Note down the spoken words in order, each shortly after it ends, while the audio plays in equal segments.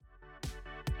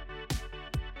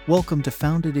Welcome to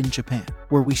Founded in Japan,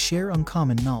 where we share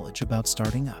uncommon knowledge about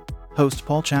starting up. Host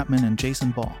Paul Chapman and Jason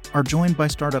Ball are joined by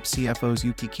startup CFOs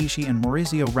Yuki Kishi and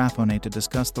Maurizio Raffone to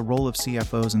discuss the role of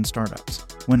CFOs in startups,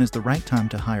 when is the right time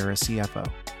to hire a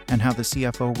CFO, and how the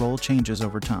CFO role changes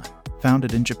over time.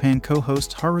 Founded in Japan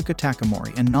co-hosts Haruka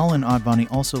Takamori and Nalan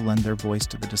Advani also lend their voice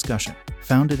to the discussion.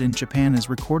 Founded in Japan is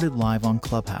recorded live on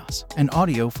Clubhouse, and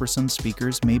audio for some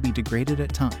speakers may be degraded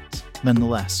at times.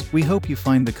 Nonetheless, we hope you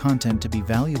find the content to be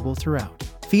valuable throughout.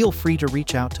 Feel free to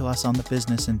reach out to us on the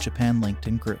Business in Japan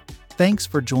LinkedIn group. Thanks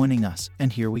for joining us,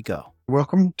 and here we go.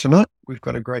 Welcome tonight. We've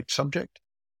got a great subject,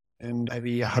 and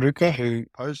maybe Haruka, who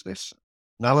posed this,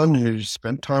 Nalan, who's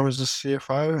spent time as a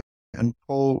CFO, and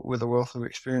Paul, with a wealth of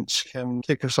experience, can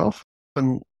kick us off.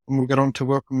 And we'll get on to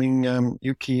welcoming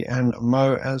Yuki and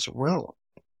Mo as well.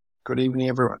 Good evening,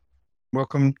 everyone.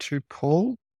 Welcome to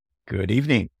Paul. Good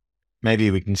evening.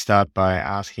 Maybe we can start by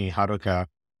asking Haruka,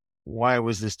 why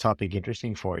was this topic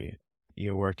interesting for you?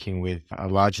 You're working with a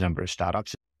large number of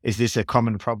startups. Is this a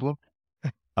common problem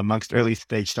amongst early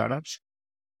stage startups?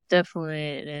 Definitely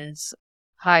it is.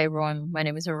 Hi, everyone. My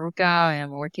name is Haruka. I am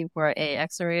working for a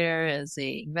accelerator as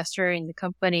an investor in the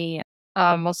company.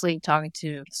 Mostly talking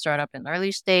to startup in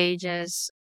early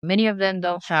stages. Many of them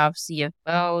don't have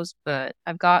CFOs, but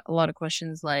I've got a lot of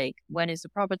questions like, when is the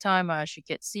proper time I should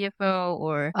get CFO,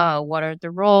 or what are the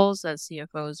roles that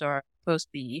CFOs are supposed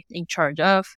to be in charge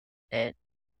of, and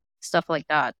stuff like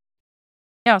that.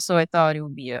 Yeah, so I thought it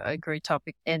would be a great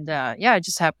topic. And I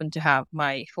just happened to have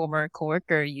my former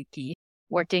coworker, Yuki,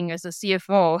 working as a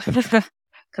CFO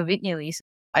conveniently.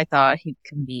 I thought he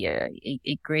could be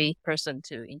a great person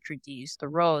to introduce the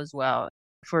role as well.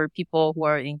 For people who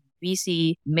are in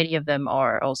VC, many of them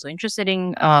are also interested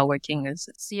in working as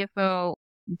a CFO.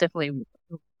 Definitely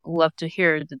love to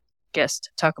hear the guest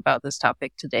talk about this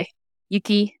topic today.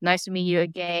 Yuki, nice to meet you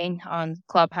again on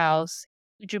Clubhouse.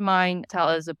 Would you mind tell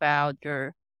us about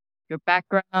your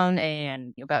background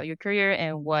and about your career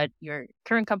and what your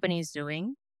current company is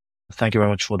doing? Thank you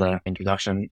very much for the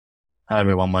introduction. Hi,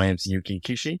 everyone. My name is Yuki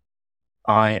Kishi.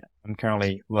 I am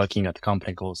currently working at a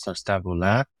company called Sustainable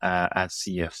Lab as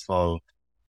CFO.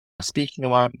 Speaking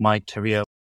about my career,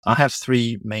 I have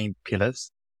three main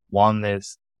pillars. One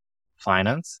is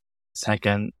finance.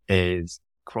 Second is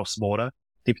cross-border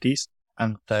activities.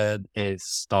 And third is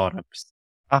startups.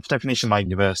 After finishing my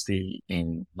university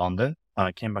in London,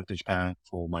 I came back to Japan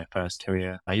for my first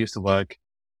career. I used to work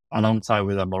alongside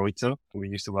with Maurizio. We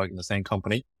used to work in the same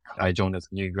company. I joined as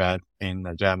a new grad in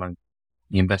a German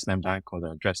investment bank called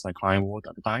Dresdner Kleinwort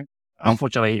at the time.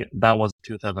 Unfortunately, that was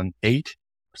 2008.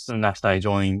 Soon after I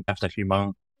joined, after a few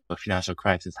months, the financial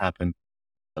crisis happened.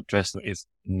 The Dresdner is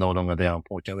no longer there,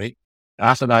 unfortunately.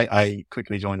 After that, I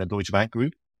quickly joined the Deutsche Bank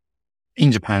group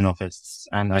in Japan office,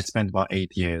 and I spent about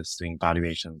 8 years doing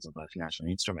valuations of financial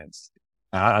instruments.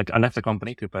 I left the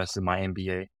company to pursue my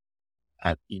MBA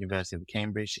at University of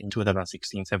Cambridge in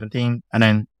 2016-17. And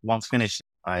then once finished,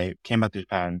 I came back to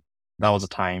Japan. That was the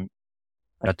time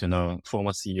I got to know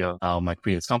former CEO of my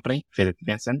previous company, Philip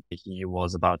Vincent. He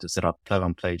was about to set up Plug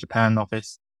and Play Japan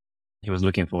office. He was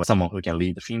looking for someone who can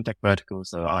lead the fintech vertical.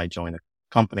 So I joined the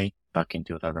company back in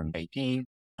 2018.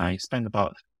 I spent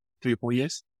about 3 or 4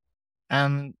 years.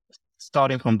 And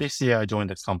starting from this year, I joined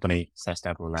this company,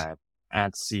 Sustainable Lab,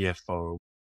 as CFO.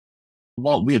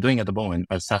 What we're doing at the moment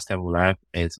at Sustainable Lab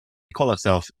is we call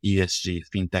ourselves ESG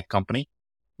fintech company.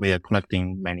 We are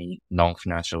collecting many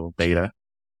non-financial data,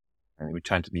 and we're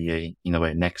trying to be in a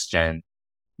way, next-gen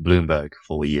Bloomberg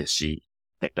for ESG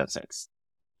data sets.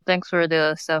 Thanks for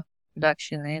the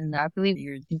self-introduction, and I believe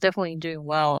you're definitely doing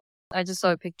well. I just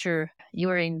saw a picture. You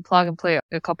were in Plug and Play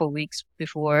a couple of weeks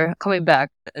before coming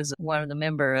back as one of the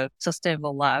members of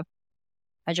Sustainable Lab.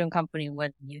 I joined company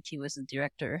when Yuki was the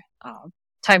director.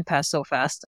 Time passed so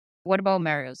fast. What about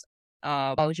Mario's?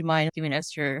 Would you mind giving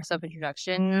us your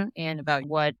self-introduction and about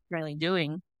what you're currently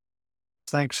doing?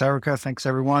 Thanks, Haruka. Thanks,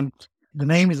 everyone. The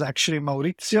name is actually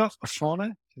Maurizio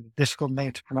Raffone. It's a difficult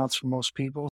name to pronounce for most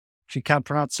people. If you can't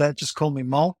pronounce that, just call me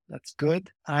Mo. That's good.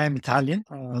 I am Italian.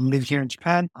 I live here in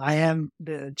Japan. I am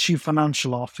the chief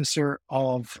financial officer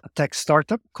of a tech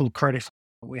startup called Credit.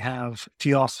 We have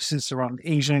 2 offices around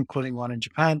Asia, including one in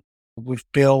Japan. We've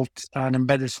built an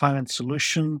embedded finance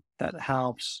solution that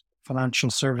helps financial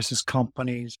services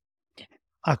companies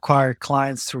acquire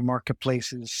clients through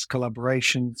marketplaces,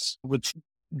 collaborations, with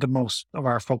the most of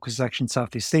our focus is actually in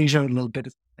Southeast Asia, a little bit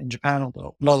in Japan,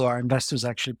 although a lot of our investors are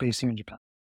actually based here in Japan.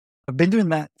 I've been doing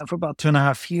that for about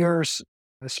 2.5 years.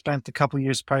 I spent a couple of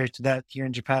years prior to that here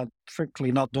in Japan,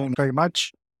 frankly, not doing very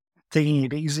much, taking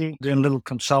it easy, doing a little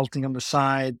consulting on the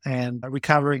side, and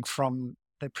recovering from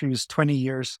the previous 20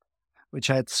 years which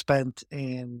I had spent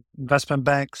in investment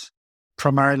banks,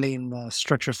 primarily in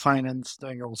structured finance,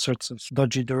 doing all sorts of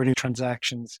dodgy, dirty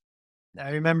transactions.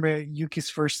 I remember Yuki's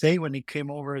first day when he came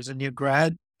over as a new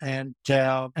grad, and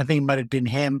I think it might have been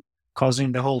him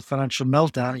causing the whole financial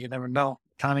meltdown. You never know.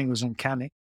 Timing was uncanny.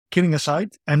 Kidding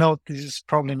aside, I know this is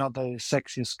probably not the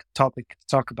sexiest topic to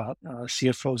talk about,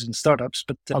 CFOs in startups,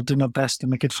 but I'll do my best to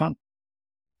make it fun.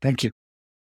 Thank you.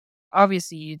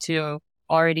 Obviously, you two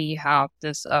already have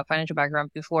this financial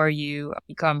background before you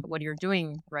become what you're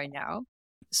doing right now.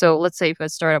 So let's say if a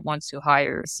startup wants to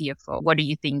hire a CFO, what do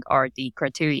you think are the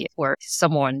criteria for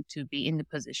someone to be in the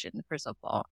position, first of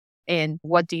all? And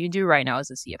what do you do right now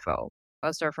as a CFO?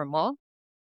 I'll start from Mo.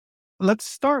 Let's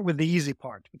start with the easy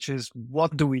part, which is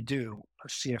what do we do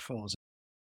as CFOs?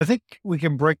 I think we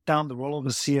can break down the role of a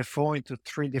CFO into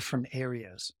three different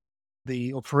areas: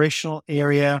 the operational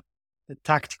area, the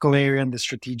tactical area, and the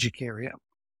strategic area.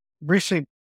 Briefly,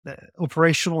 the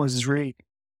operational is really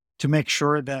to make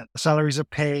sure that salaries are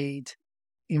paid,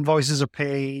 invoices are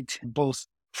paid, both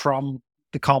from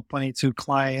the company to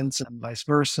clients and vice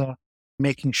versa,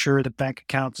 making sure the bank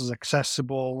account is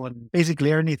accessible, and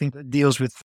basically anything that deals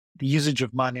with the usage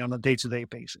of money on a day-to-day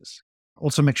basis.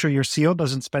 Also, make sure your CEO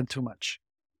doesn't spend too much,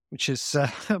 which is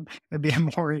maybe a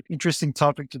more interesting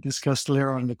topic to discuss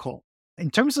later on in the call. In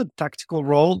terms of tactical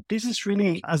role, this is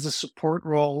really as a support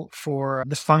role for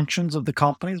the functions of the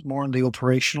companies, more on the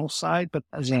operational side, but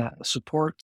as a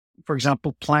support. For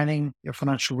example, planning your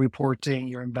financial reporting,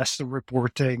 your investor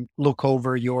reporting, look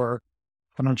over your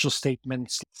financial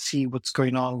statements, see what's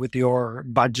going on with your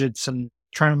budgets, and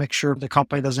trying to make sure the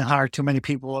company doesn't hire too many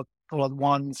people all at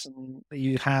once, and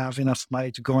you have enough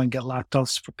money to go and get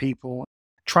laptops for people.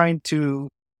 Trying to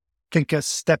think a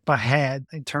step ahead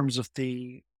in terms of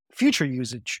the future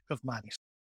usage of money.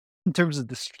 In terms of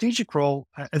the strategic role,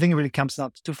 I think it really comes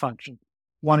down to two functions.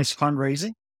 One is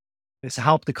fundraising. It's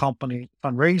help the company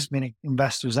fundraise, meaning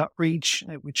investors outreach,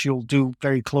 which you'll do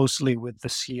very closely with the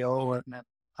CEO and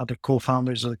other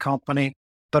co-founders of the company,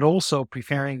 but also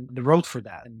preparing the road for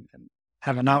that and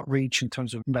have an outreach in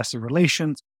terms of investor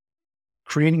relations,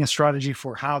 creating a strategy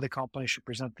for how the company should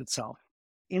present itself.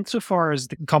 Insofar as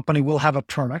the company will have a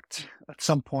product at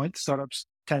some point, startups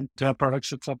tend to have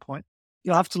products at some point,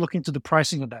 you'll have to look into the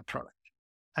pricing of that product.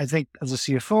 I think as a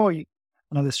CFO,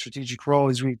 another strategic role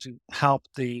is really to help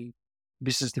the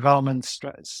business development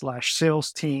 /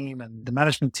 sales team and the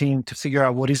management team to figure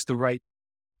out what is the right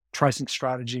pricing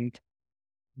strategy,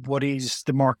 what is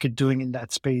the market doing in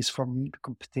that space from the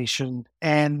competition,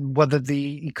 and whether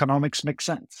the economics make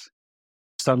sense.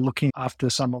 Start looking after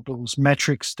some of those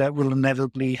metrics that will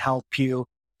inevitably help you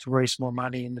to raise more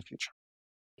money in the future.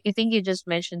 I think you just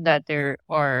mentioned that there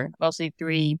are mostly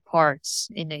three parts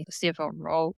in a CFO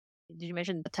role. Did you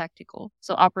mention the tactical?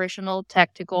 So operational,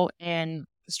 tactical, and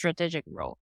strategic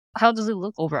role. How does it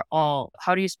look overall?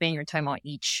 How do you spend your time on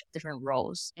each different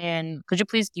roles? And could you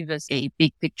please give us a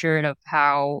big picture of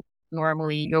how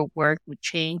normally your work would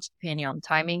change depending on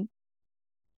timing?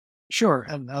 Sure.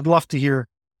 And I'd love to hear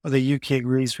whether UK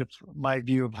agrees with my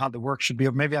view of how the work should be,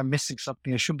 or maybe I'm missing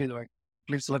something I should be doing.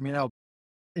 Please let me know.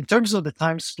 In terms of the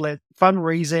time split,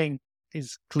 fundraising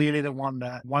is clearly the one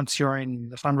that once you're in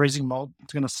the fundraising mode,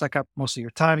 it's going to suck up most of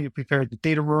your time. You prepare the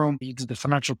data room, you do the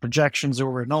financial projections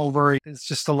over and over. It's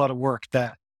just a lot of work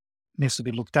that needs to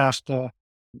be looked after.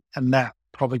 And that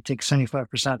probably takes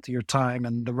 75% of your time.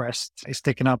 And the rest is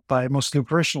taken up by mostly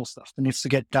operational stuff that needs to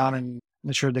get done and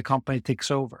make sure the company takes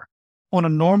over. On a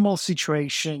normal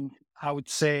situation, I would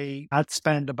say I'd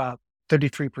spend about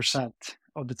 33%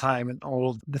 of the time in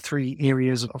all of the three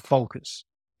areas of focus.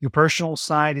 Your personal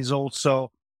side is also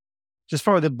just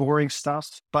for the boring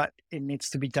stuff, but it needs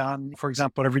to be done. For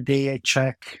example, every day I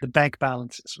check the bank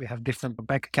balances. We have different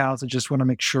bank accounts. I just want to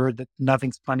make sure that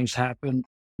nothing funny's happened.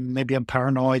 Maybe I'm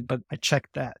paranoid, but I check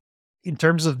that. In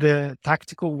terms of the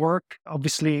tactical work,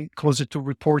 obviously closer to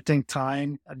reporting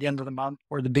time at the end of the month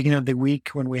or the beginning of the week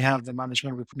when we have the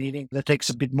management meeting, that takes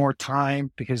a bit more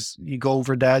time because you go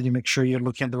over that, you make sure you're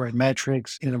looking at the right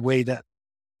metrics in a way that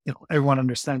everyone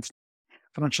understands.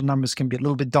 Financial numbers can be a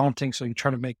little bit daunting, so you try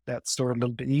to make that story a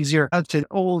little bit easier. I'd say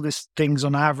all these things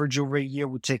on average over a year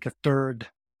would take a third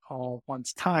of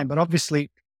one's time. But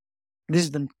obviously, this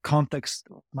is the context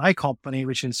of my company,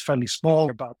 which is fairly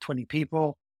small, about 20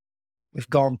 people. We've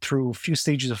gone through a few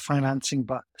stages of financing,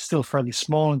 but still fairly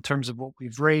small in terms of what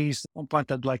we've raised. One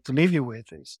point I'd like to leave you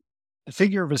with is the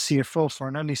figure of a CFO for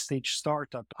an early stage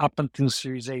startup up until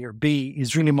Series A or B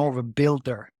is really more of a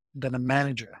builder than a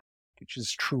manager, which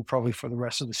is true probably for the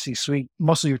rest of the C-suite.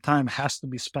 Most of your time has to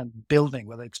be spent building,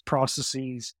 whether it's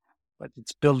processes, but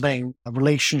it's building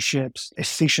relationships,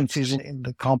 efficiencies in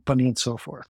the company and so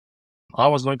forth. I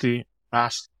was going to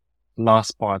ask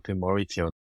last part to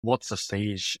Maurizio, what's the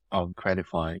stage of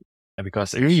Credify?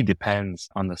 Because it really depends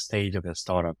on the stage of the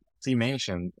startup. As he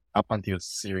mentioned, up until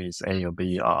Series A or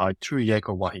B, I truly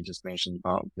echo what he just mentioned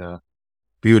about the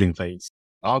building phase.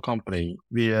 Our company,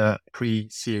 we are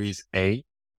pre-Series A,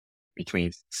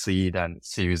 between seed and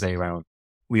Series A round.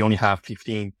 We only have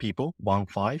 15 people,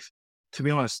 1-5. To be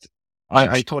honest,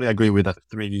 I totally agree with the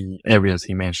three areas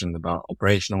he mentioned about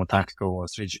operational, tactical, or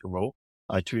strategic role.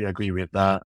 I truly agree with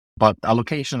that. But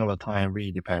allocation of the time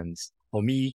really depends. For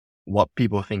me, what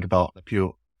people think about the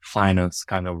pure finance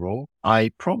kind of role,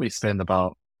 I probably spend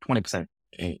about 20%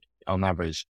 on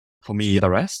average. For me, the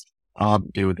rest are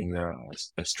building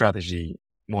the strategy,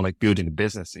 more like building the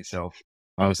business itself.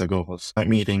 I also go for site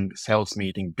meeting, sales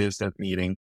meeting, business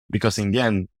meeting, because in the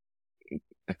end,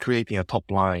 creating a top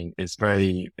line is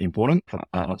very important at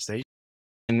our stage.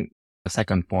 And the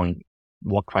second point,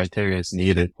 what criteria is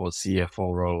needed for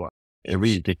CFO role? It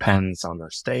really depends on the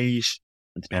stage.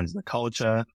 It depends on the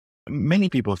culture. Many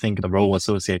people think the role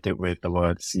associated with the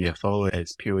word CFO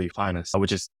is purely finance,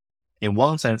 which is in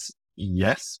one sense,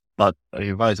 yes, but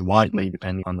it varies widely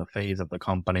depending on the phase of the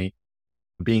company.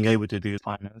 Being able to do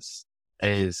finance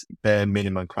is bare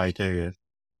minimum criteria.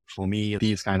 For me,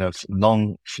 these kind of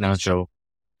non-financial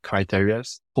criteria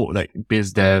for like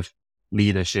biz dev,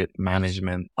 leadership,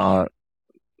 management are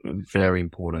very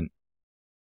important.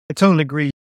 I totally agree.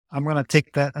 I'm going to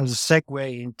take that as a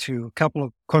segue into a couple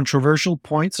of controversial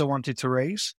points I wanted to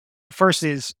raise. First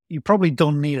is you probably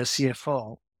don't need a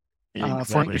CFO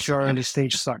for if you're early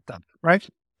stage startup, right?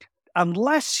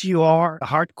 Unless you are a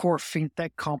hardcore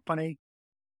fintech company.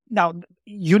 Now,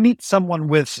 you need someone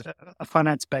with a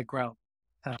finance background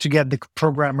to get the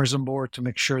programmers on board to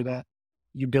make sure that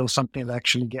you build something that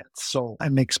actually gets sold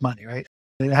and makes money, right?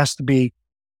 It has to be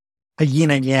a yin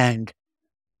and yang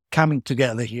coming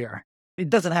together here. It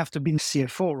doesn't have to be a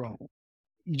CFO role.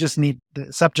 You just need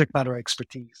the subject matter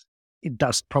expertise. It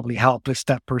does probably help if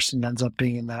that person ends up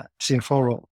being in that CFO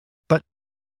role. But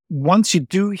once you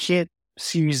do hit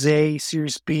Series A,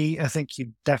 Series B, I think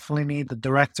you definitely need the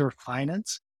director of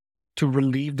finance to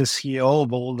relieve the CEO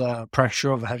of all the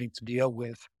pressure of having to deal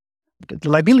with the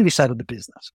liability side of the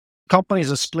business.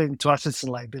 Companies are split into assets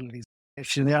and liabilities.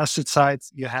 If you're on the asset side,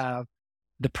 you have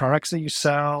the products that you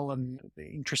sell and the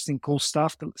interesting, cool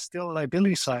stuff. Still, the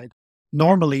liability side,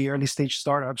 normally early stage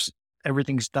startups,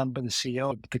 everything's done by the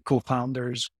CEO, the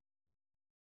co-founders.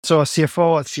 So a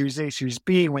CFO at Series A, Series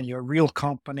B, when you're a real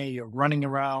company, you're running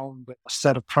around with a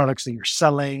set of products that you're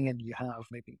selling and you have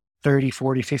maybe 30,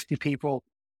 40, 50 people.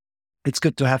 It's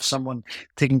good to have someone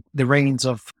taking the reins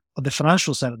of the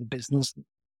financial side of the business.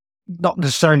 Not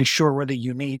necessarily sure whether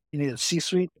you need a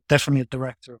C-suite, definitely a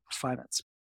director of finance.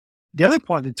 The other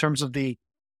point in terms of the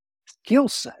skill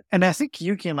set, and I think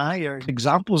Yuki and I are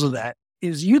examples of that,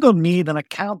 is you don't need an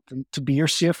accountant to be your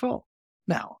CFO.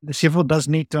 Now, the CFO does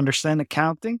need to understand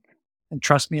accounting. And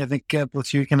trust me, I think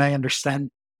both Yuki and I understand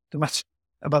too much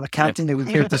about accounting that we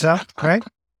figured this out, right?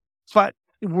 But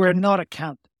we're not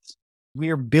accountants. We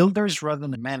are builders rather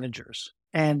than managers.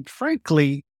 And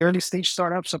frankly, early stage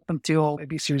startups up until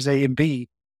maybe Series A and B,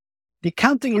 the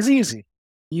accounting is easy.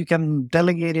 You can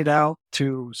delegate it out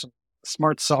to some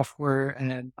smart software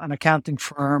and an accounting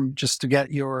firm just to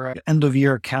get your end of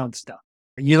year accounts done.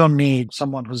 You don't need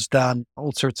someone who's done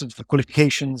all sorts of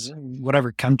qualifications in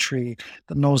whatever country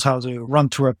that knows how to run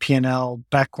through a P&L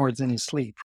backwards in his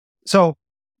sleep. So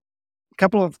a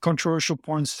couple of controversial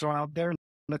points thrown out there.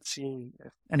 Let's see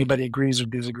if anybody agrees or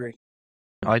disagrees.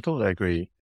 I totally agree.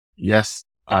 Yes,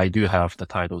 I do have the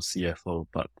title CFO,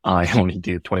 but I only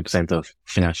do 20% of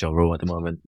financial role at the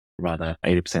moment. Rather,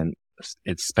 80%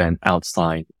 it's spent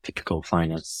outside typical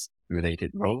finance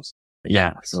related roles.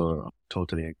 Yeah, so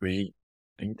totally agree.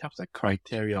 In terms of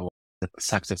criteria, the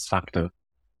success factor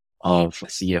of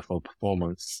CFO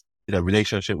performance, the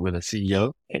relationship with the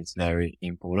CEO is very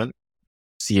important.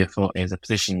 CFO is a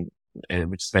position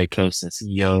which is very close to the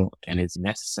CEO, and it's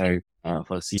necessary for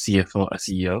the CFO or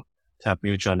CEO to have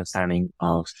mutual understanding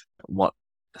of what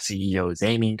the CEO is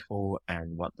aiming for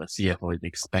and what the CFO is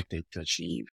expected to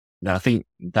achieve. Now, I think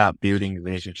that building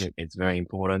relationship is very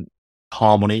important.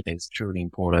 Harmony is truly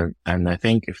important. And I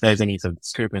think if there's any sort of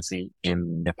discrepancy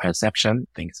in the perception,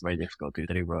 I think it's very difficult to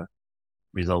deliver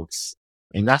results.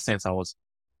 In that sense, I was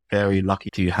very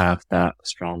lucky to have that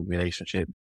strong relationship.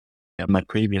 At my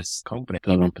previous company,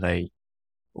 Plug Play,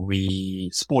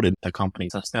 we supported the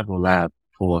company's sustainable lab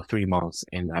for 3 months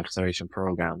in the acceleration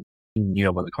program. I knew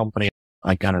about the company.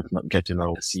 I kind of get to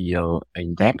know the CEO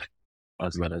in depth,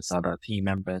 as well as other team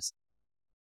members.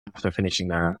 After finishing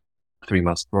the 3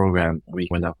 months program, we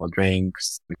went out for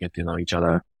drinks, we get to know each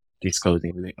other,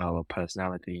 disclosing our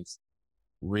personalities.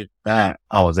 With that,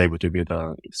 I was able to build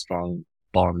a strong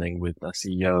bonding with the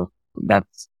CEO.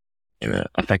 That's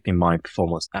affecting my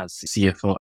performance as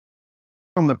CFO.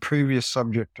 On the previous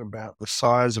subject about the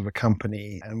size of a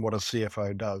company and what a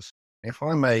CFO does, if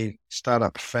I'm a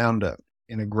startup founder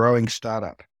in a growing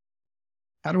startup,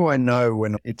 how do I know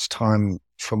when it's time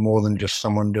for more than just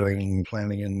someone doing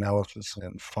planning and analysis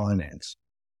and finance?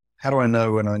 How do I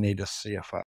know when I need a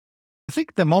CFO? I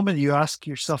think the moment you ask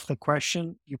yourself the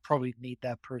question, you probably need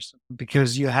that person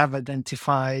because you have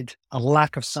identified a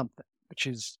lack of something, which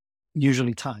is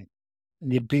usually time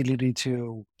and the ability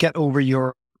to get over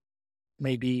your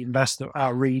maybe investor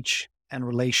outreach and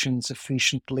relations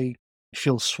efficiently. You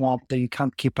feel swamped that you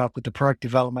can't keep up with the product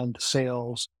development, the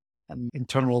sales, and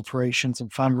internal operations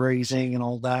and fundraising and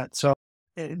all that. So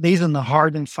these are the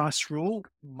hard and fast rule.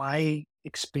 My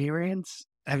experience,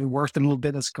 having worked a little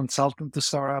bit as a consultant to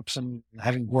startups and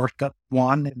having worked at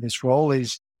one in this role,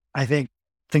 is I think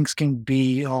things can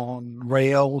be on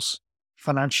rails,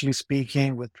 financially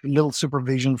speaking, with little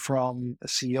supervision from a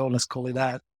CEO, let's call it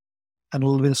that, and a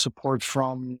little bit of support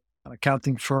from an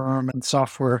accounting firm and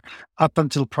software up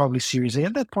until probably Series A.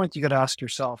 At that point, you got to ask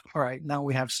yourself, all right, now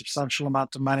we have substantial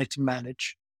amount of money to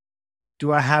manage.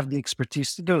 Do I have the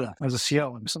expertise to do that as a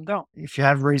CEO? And some don't. If you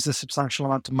have raised a substantial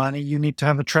amount of money, you need to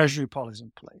have a treasury policy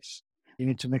in place. You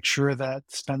need to make sure that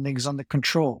spending is under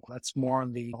control. That's more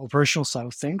on the operational side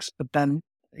of things, but then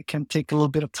it can take a little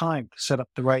bit of time to set up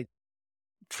the right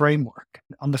framework.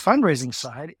 On the fundraising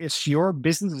side, if your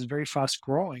business is very fast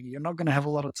growing, you're not going to have a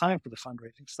lot of time for the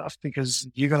fundraising stuff because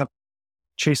you're going to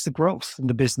chase the growth in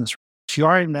the business. If you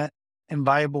are in that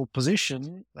enviable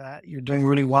position that you're doing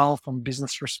really well from a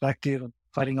business perspective and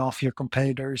fighting off your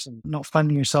competitors and not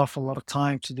finding yourself a lot of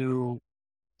time to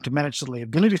manage the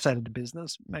liability side of the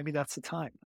business, maybe that's the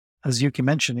time. As Yuki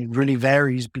mentioned, it really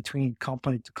varies between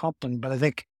company to company, but I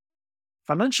think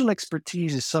financial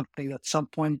expertise is something that at some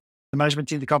point the management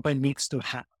team of the company needs to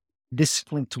have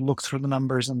discipline to look through the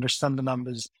numbers, understand the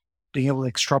numbers, being able to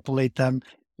extrapolate them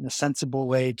in a sensible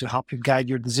way to help you guide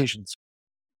your decisions.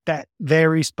 That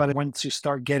varies, but once you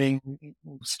start getting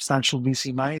substantial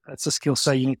VC money, that's a skill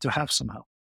set you need to have somehow.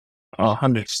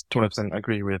 120%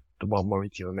 agree with what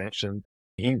Maurizio mentioned.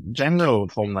 In general,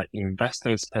 from like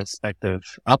investors' perspective,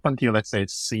 up until let's say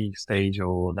C stage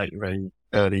or like very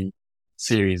early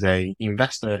Series A,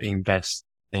 investor invests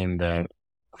in the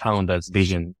founder's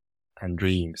vision and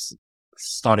dreams.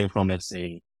 Starting from let's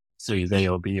say Series A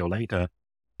or B or later,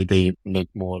 they look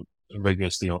more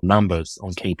rigorously on numbers,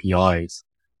 on KPIs.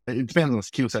 It depends on the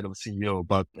skill set of the CEO,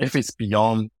 but if it's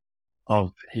beyond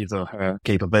of his or her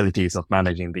capabilities of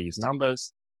managing these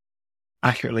numbers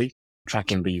accurately,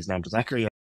 tracking these numbers accurately,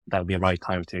 that would be the right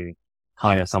time to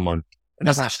hire someone. It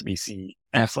doesn't have to be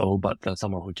CFO, but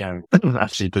someone who can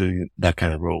actually do that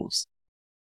kind of roles.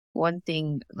 One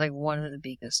thing, like one of the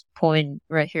biggest point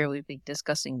right here we've been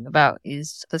discussing about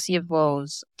is the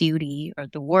CFO's duty or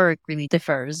the work really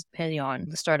differs depending on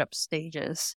the startup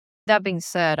stages. That being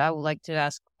said, I would like to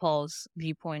ask Paul's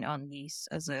viewpoint on these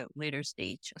as a later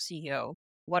stage CEO.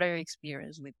 What are your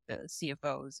experience with the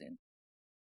CFOs?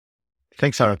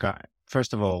 Thanks, Haruka.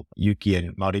 First of all, Yuki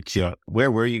and Maurizio, where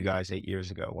were you guys 8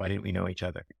 years ago? Why didn't we know each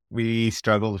other? We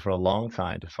struggled for a long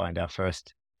time to find our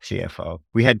first CFO.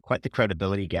 We had quite the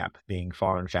credibility gap being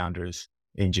foreign founders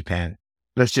in Japan.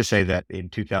 Let's just say that in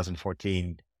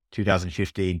 2014,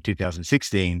 2015,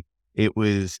 2016, it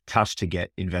was tough to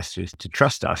get investors to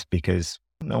trust us because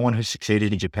no one who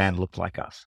succeeded in Japan looked like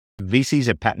us. VCs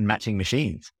are pattern matching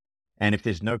machines. And if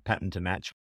there's no pattern to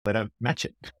match, they don't match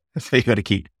it. So you got to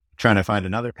keep trying to find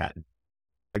another pattern.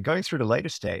 But going through the later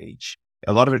stage,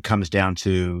 a lot of it comes down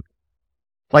to,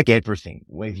 like everything,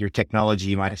 with your technology,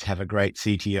 you might have a great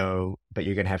CTO, but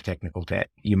you're going to have technical debt.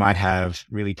 You might have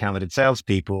really talented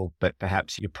salespeople, but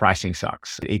perhaps your pricing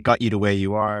sucks. It got you to where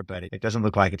you are, but it doesn't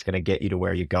look like it's going to get you to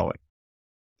where you're going.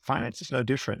 Finance is no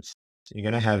different. So you're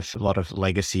going to have a lot of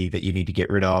legacy that you need to get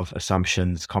rid of,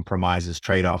 assumptions, compromises,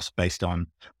 trade-offs based on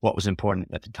what was important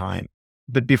at the time.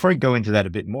 But before I go into that a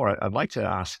bit more, I'd like to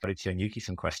ask Maurizio and Yuki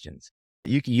some questions.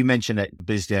 Yuki, you mentioned that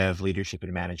biz dev, leadership,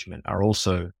 and management are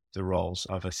also the roles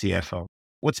of a CFO.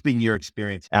 What's been your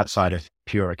experience outside of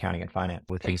pure accounting and finance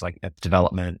with things like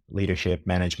development, leadership,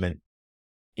 management?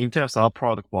 In terms of our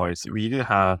product-wise, we do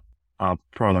have a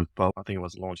product, but I think it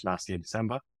was launched last year,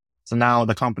 December. So now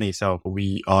the company itself,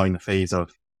 we are in the phase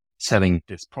of selling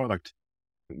this product.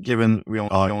 Given we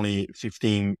are only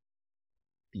 15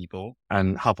 people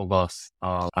and half of us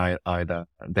are either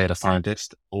data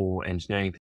scientists or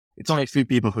engineering, it's only a few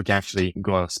people who can actually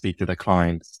go and speak to the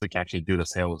clients, who can actually do the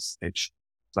sales pitch.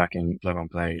 So I can plug and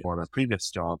play for the previous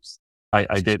jobs.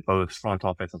 I did both front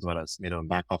office as well as middle and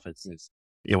back office.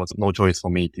 It was no choice for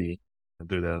me to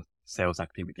do the sales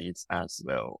activities as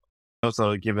well.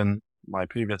 Also, given my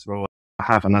previous role, I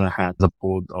have another hat, the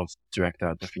board of director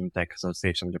at the FinTech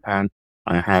Association of Japan.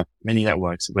 I have many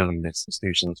networks within this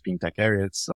institution's FinTech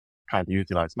areas. So I try to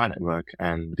utilize my network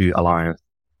and do alliance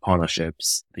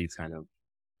partnerships, these kind of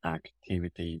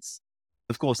activities.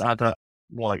 Of course, at the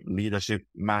more like leadership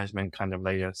management kind of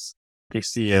layers,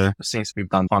 this year, since we've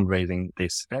done fundraising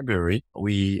this February,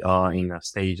 we are in a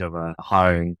stage of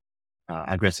hiring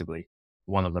aggressively.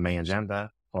 One of the main agenda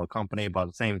for the company, but at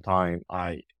the same time,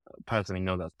 I personally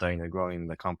know that during the growing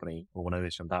the company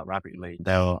organization that rapidly,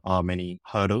 there are many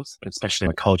hurdles, especially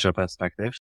in a culture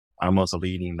perspective. I'm also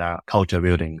leading that culture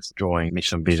buildings, drawing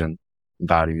mission, vision,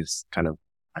 values, kind of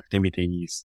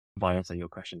activities. If I answer your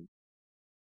question.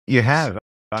 You have.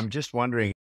 I'm just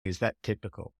wondering, is that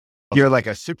typical? You're like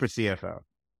a super CFO.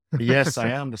 Yes, I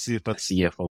am the super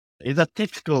CFO. Is that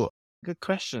typical? Good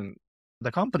question.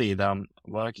 The company that I'm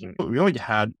working, we already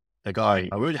had we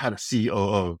already had a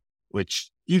COO, which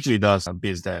usually does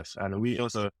biz dev. And we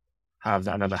also have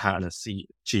another hat,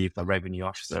 chief revenue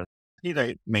officer. He's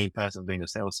the main person doing the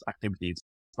sales activities.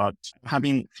 But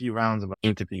having a few rounds of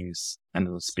interviews and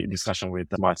a discussion with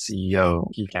my CEO,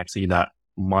 he can see that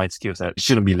my skill set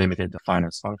shouldn't be limited to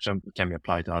finance function. It can be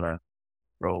applied to other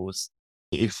roles.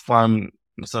 If I'm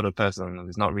the sort of person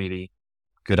who's not really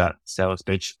good at sales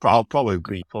pitch, I'll probably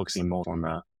be focusing more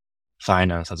on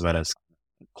finance as well as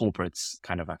corporates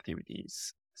kind of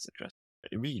activities, etc.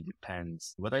 It really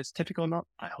depends whether it's typical or not.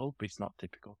 I hope it's not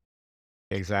typical.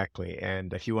 Exactly.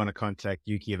 And if you want to contact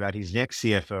Yuki about his next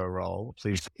CFO role,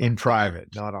 please in private,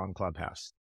 not on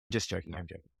Clubhouse. Just joking. I'm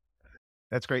joking.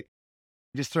 That's great.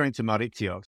 Just throwing to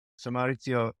Maurizio. So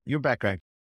Maurizio, your background,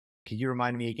 can you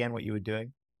remind me again what you were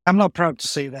doing? I'm not proud to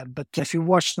say that, but if you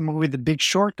watch the movie The Big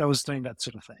Short, I was doing that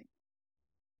sort of thing.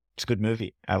 It's a good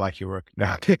movie. I like your work.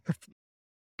 No.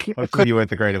 Hopefully you weren't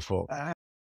the greater fool. I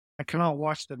cannot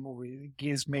watch the movie. It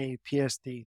gives me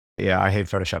PSD. Yeah, I hate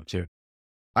Photoshop too.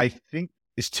 I think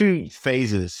there's two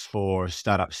phases for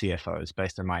startup CFOs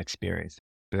based on my experience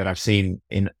that I've seen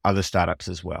in other startups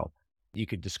as well. You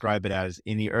could describe it as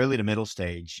in the early to middle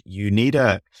stage, you need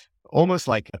almost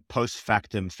like a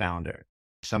post-factum founder,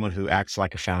 someone who acts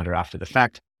like a founder after the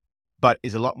fact, but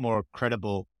is a lot more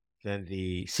credible than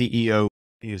the CEO,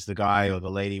 who's the guy or the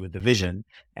lady with the vision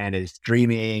and is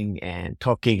dreaming and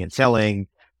talking and selling,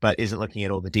 but isn't looking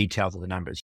at all the details of the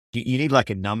numbers. You need like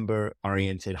a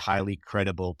number-oriented, highly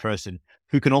credible person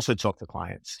who can also talk to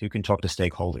clients, who can talk to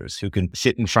stakeholders, who can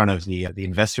sit in front of the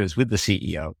investors with the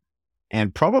CEO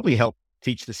and probably help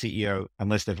teach the CEO,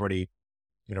 unless they've already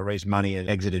raised money and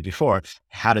exited before,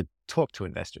 how to talk to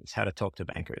investors, how to talk to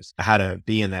bankers, how to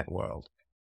be in that world,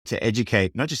 to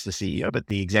educate not just the CEO, but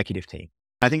the executive team.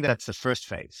 I think that's the first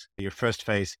phase, your first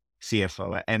phase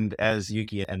CFO. And as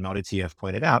Yuki and Maurizio have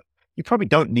pointed out, you probably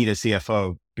don't need a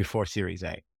CFO before Series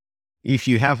A. If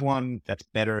you have one, that's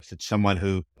better. If it's someone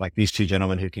who, like these two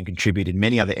gentlemen, who can contribute in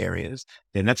many other areas,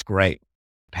 then that's great.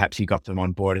 Perhaps you got them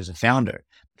on board as a founder.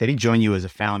 If they didn't join you as a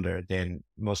founder, then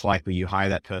most likely you hire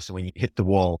that person when you hit the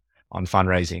wall on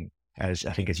fundraising. As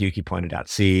I think, as Yuki pointed out,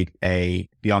 seed, A,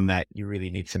 beyond that, you really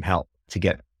need some help to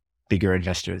get bigger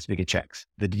investors, bigger checks.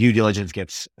 The due diligence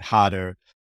gets harder.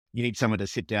 You need someone to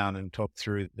sit down and talk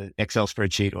through the Excel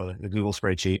spreadsheet or the Google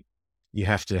spreadsheet. You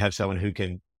have to have someone who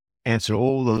can answer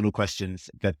all the little questions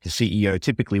that the CEO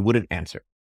typically wouldn't answer.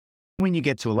 When you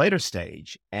get to a later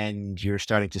stage and you're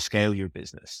starting to scale your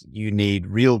business, you need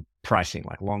real pricing,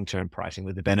 like long-term pricing,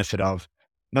 with the benefit of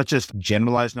not just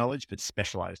generalized knowledge, but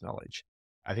specialized knowledge.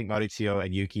 I think Maurizio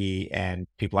and Yuki and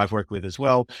people I've worked with as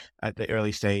well at the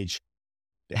early stage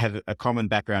have a common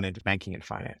background into banking and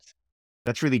finance.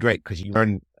 That's really great because you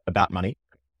learn about money.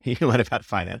 You learn about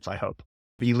finance, I hope,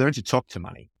 but you learn to talk to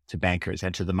money, to bankers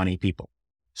and to the money people.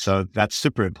 So that's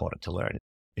super important to learn.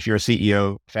 If you're a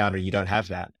CEO, founder, you don't have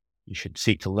that, you should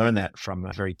seek to learn that from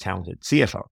a very talented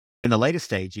CFO. In the later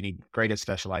stage, you need greater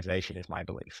specialization, is my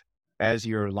belief. As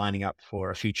you're lining up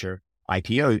for a future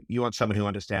IPO, you want someone who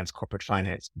understands corporate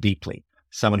finance deeply,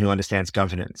 someone who understands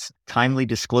governance, timely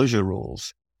disclosure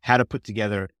rules, how to put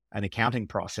together an accounting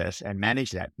process and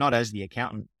manage that, not as the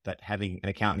accountant, but having an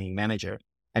accounting manager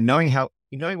and knowing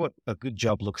what a good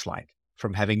job looks like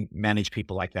from having managed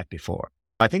people like that before.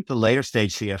 I think the later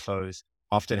stage CFOs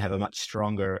often have a much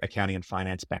stronger accounting and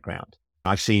finance background.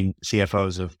 I've seen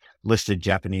CFOs of listed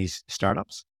Japanese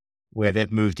startups where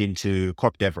they've moved into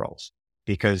corp dev roles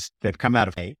because they've come out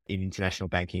of in international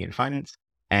banking and finance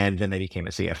and then they became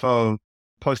a CFO.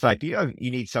 Post IPO,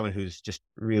 you need someone who's just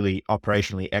really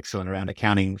operationally excellent around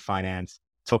accounting, finance,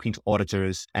 talking to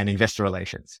auditors, and investor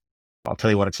relations. I'll tell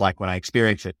you what it's like when I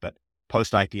experience it, but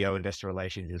post IPO investor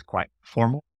relations is quite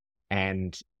formal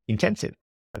and intensive.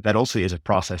 That also is a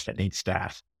process that needs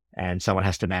staff, and someone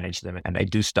has to manage them, and they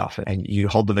do stuff, and you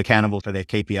hold them accountable for their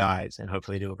KPIs and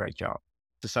hopefully do a great job.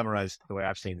 To summarize the way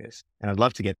I've seen this, and I'd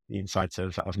love to get the insights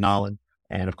of Nalan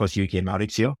and of course Yuki and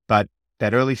Maurizio, but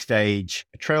that early stage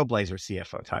trailblazer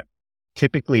CFO type,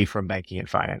 typically from banking and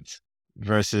finance,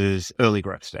 versus early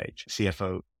growth stage.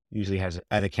 CFO usually has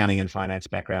an accounting and finance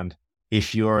background.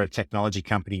 If you're a technology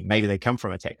company, maybe they come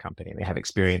from a tech company and they have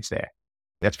experience there.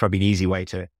 That's probably an easy way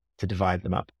to divide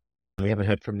them up. We haven't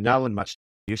heard from Nalan much.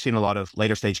 You've seen a lot of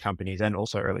later stage companies and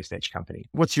also early stage companies.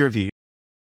 What's your view?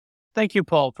 Thank you,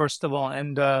 Paul, first of all.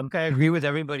 And I agree with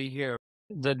everybody here.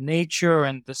 The nature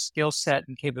and the skill set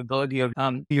and capability of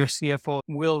your CFO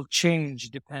will change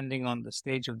depending on the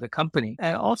stage of the company,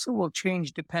 and also will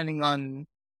change depending on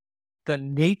the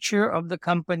nature of the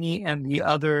company and the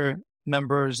other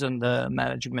members in the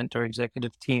management or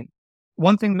executive team.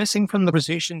 One thing missing from the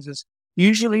positions is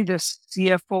usually the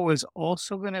CFO is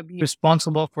also going to be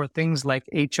responsible for things like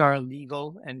HR,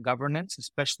 legal, and governance,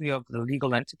 especially of the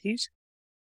legal entities.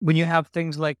 When you have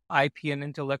things like IP and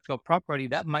intellectual property,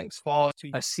 that might fall to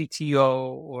a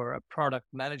CTO or a product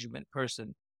management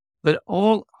person. But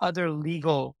all other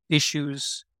legal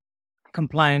issues,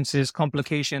 compliances,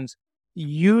 complications,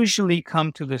 usually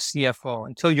come to the CFO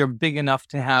until you're big enough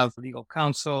to have legal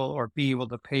counsel or be able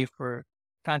to pay for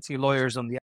fancy lawyers on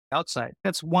the outside.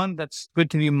 That's one that's good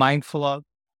to be mindful of.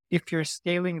 If you're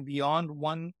scaling beyond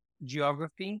one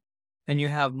geography and you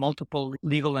have multiple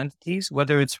legal entities,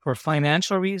 whether it's for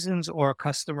financial reasons or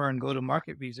customer and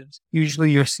go-to-market reasons,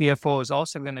 usually your CFO is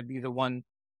also going to be the one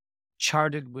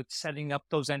charted with setting up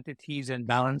those entities and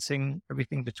balancing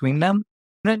everything between them.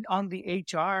 Then on the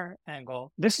HR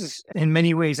angle, this is in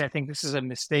many ways, I think this is a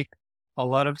mistake a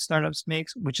lot of startups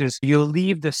makes, which is you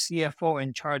leave the CFO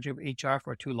in charge of HR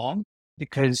for too long,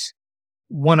 because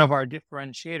one of our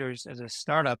differentiators as a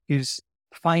startup is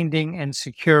finding and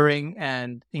securing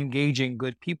and engaging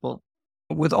good people.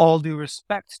 With all due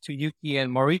respect to Yuki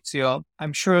and Maurizio,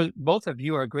 I'm sure both of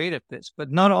you are great at this, but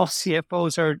not all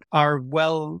CFOs are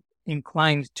well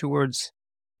inclined towards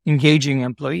engaging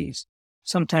employees.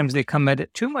 Sometimes they come at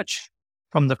it too much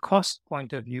from the cost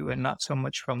point of view and not so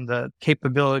much from the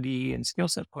capability and skill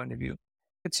set point of view.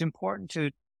 It's important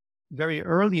to very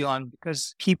early on,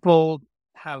 because people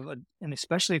have, and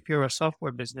especially if you're a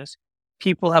software business,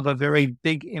 people have a very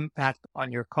big impact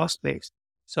on your cost base.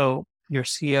 So your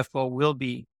CFO will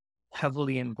be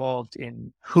heavily involved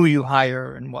in who you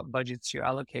hire and what budgets you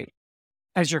allocate.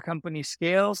 As your company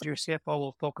scales, your CFO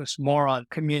will focus more on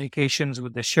communications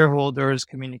with the shareholders,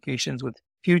 communications with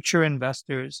future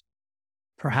investors,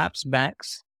 perhaps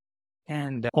banks,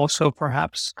 and also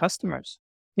perhaps customers.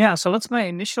 Yeah, so that's my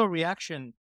initial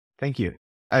reaction. Thank you.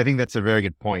 I think that's a very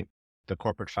good point. The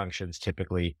corporate functions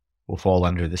typically will fall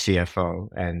under the CFO.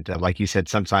 And like you said,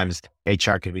 sometimes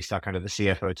HR can be stuck under the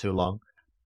CFO too long,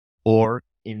 or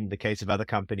in the case of other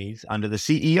companies, under the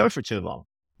CEO for too long.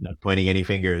 Not pointing any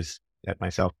fingers at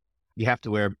myself. You have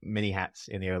to wear many hats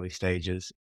in the early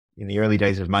stages. In the early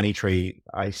days of Moneytree,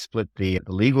 I split the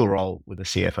legal role with the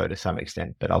CFO to some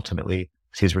extent, but ultimately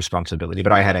it's his responsibility.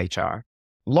 But I had HR.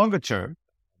 Longer term,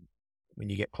 when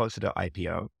you get closer to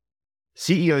IPO,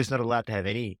 CEO is not allowed to have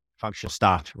any functional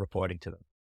staff reporting to them.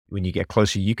 When you get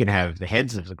closer, you can have the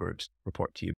heads of the groups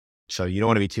report to you. So you don't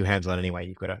want to be too hands-on anyway.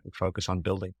 You've got to focus on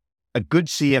building. A good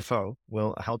CFO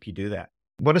will help you do that.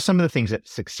 What are some of the things that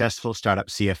successful startup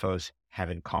CFOs have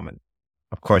in common?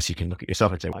 Of course, you can look at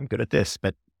yourself and say, well, I'm good at this,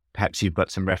 but perhaps you've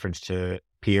got some reference to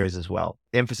peers as well.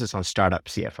 Emphasis on startup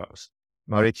CFOs.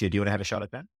 Maurizio, do you want to have a shot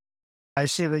at that? I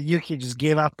see that Yuki just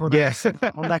gave up on, Yes.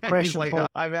 on that question. Like,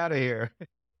 I'm out of here.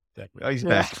 Exactly. Oh, he's Yeah,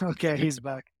 back. okay, he's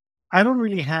back. I don't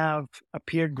really have a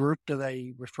peer group that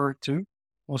I refer to,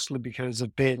 mostly because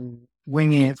I've been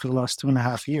winging it for the last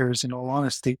 2.5 years, in all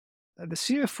honesty. The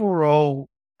CFO role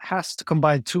has to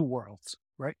combine two worlds,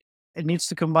 right? It needs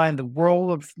to combine the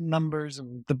world of numbers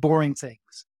and the boring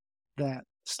things that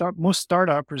most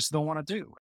startups don't want to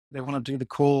do. They want to do the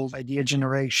cool idea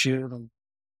generation and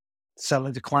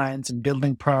selling to clients and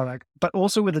building product, but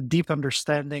also with a deep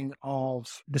understanding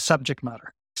of the subject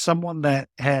matter. Someone that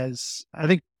has, I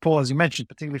think, Paul, as you mentioned,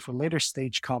 particularly for later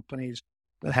stage companies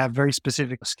that have very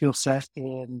specific skill set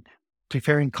in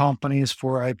preparing companies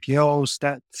for IPOs,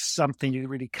 that's something you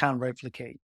really can't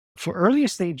replicate. For earlier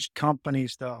stage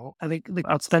companies, though, I think the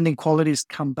outstanding qualities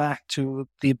come back to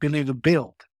the ability to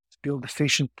build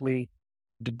efficiently,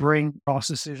 to bring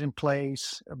processes in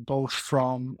place, both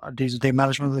from day-to-day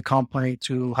management of the company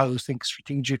to how to think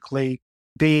strategically,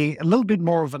 be a little bit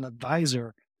more of an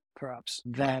advisor, perhaps,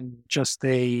 than just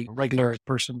a regular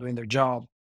person doing their job.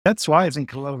 That's why I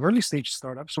think a lot of early stage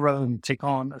startups, rather than take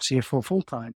on a CFO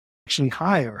full-time, actually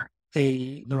hire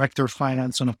a director of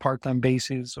finance on a part-time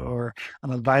basis or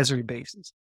an advisory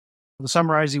basis. To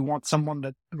summarize, you want someone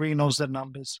that really knows their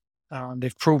numbers.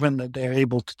 They've proven that they're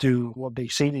able to do what they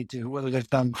say they do, whether they've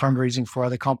done fundraising for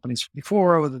other companies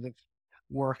before, or whether they've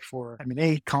worked for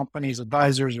M&A companies,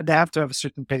 advisors. They have to have a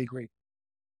certain pedigree.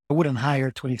 I wouldn't hire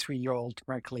a 23-year-old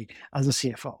directly as a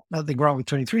CFO. Now, they grow with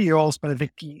 23-year-olds, but I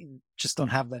think you just don't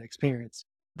have that experience.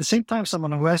 At the same time,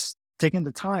 someone who has taken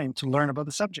the time to learn about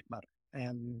the subject matter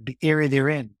and the area they're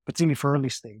in, particularly for early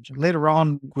stage. And later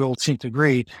on, we'll seem to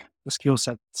agree the skill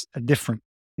sets are different.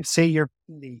 Say you're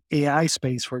in the AI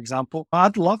space, for example,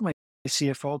 I'd love my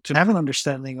CFO to have an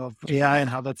understanding of AI and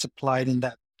how that's applied in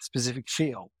that specific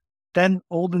field. Then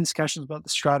all the discussions about the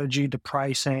strategy, the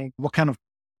pricing, what kind of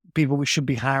people we should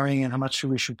be hiring and how much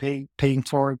we should be paying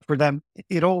for them,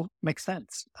 it all makes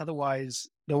sense. Otherwise,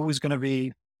 there's always going to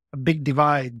be a big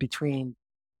divide between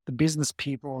the business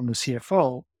people and the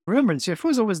CFO. Remember, the CFO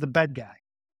is always the bad guy,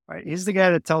 right? He's the guy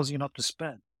that tells you not to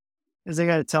spend. He's the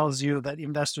guy that tells you that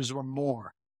investors want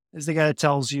more. He's the guy that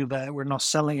tells you that we're not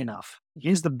selling enough.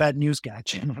 He's the bad news guy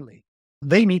generally.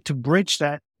 They need to bridge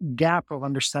that gap of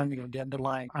understanding of the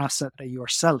underlying asset that you are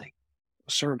selling,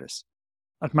 service,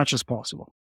 as much as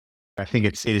possible. I think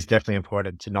it is definitely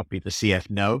important to not be the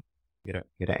CFO. You know,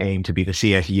 aim to be the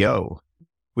CFO.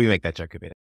 We make that joke a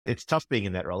bit. It's tough being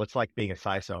in that role. It's like being a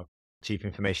CISO, Chief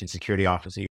Information Security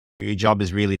Officer. Your job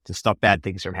is really to stop bad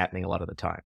things from happening a lot of the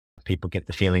time. People get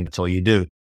the feeling that's all you do.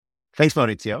 Thanks,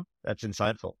 Maurizio. That's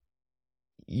insightful.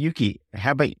 Yuki,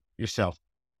 how about yourself?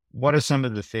 What are some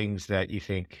of the things that you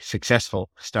think successful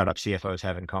startup CFOs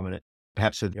have in common?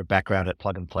 Perhaps with your background at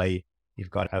Plug and Play, you've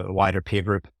got a wider peer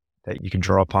group that you can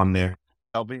draw upon there.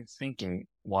 I've been thinking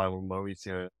while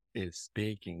Mauricio is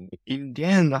speaking. In the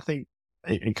end, I think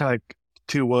it kind of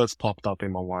two words popped up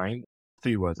in my mind.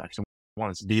 Three words, actually. One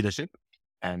is leadership,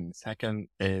 and second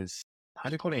is, how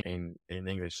do you call it in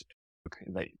English?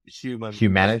 Like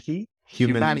Humanity?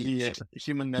 Humanity.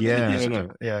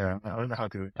 Yeah. I don't know how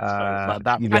to explain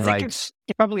that. I think it's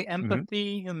probably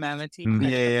empathy, humanity.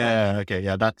 Yeah. Okay.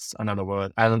 Yeah. That's another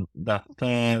word. And the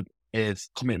third is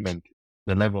commitment,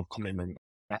 the level of commitment.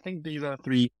 I think these are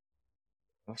three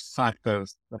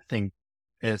factors I think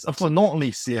is, of course, not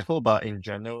only CFO, but in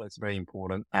general, it's very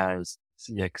important as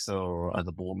CXO or as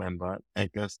a board member,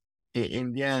 because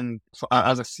in the end,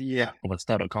 as a CEO of a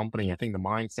startup company, I think the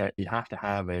mindset you have to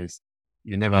have is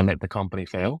you never let the company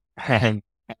fail. And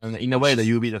in a way that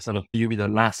you'll be the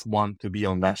last one to be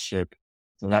on that ship.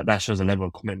 So that shows a level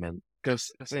of commitment.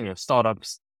 Because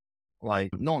startups,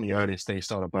 like not only early stage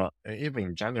startup, but even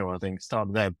in general, I think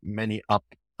there are many up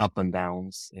and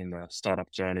downs in the startup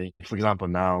journey. For example,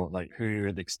 now, like who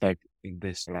would expect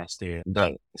this last year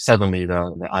that suddenly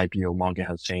the IPO market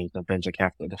has changed, the venture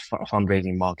capital, the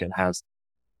fundraising market has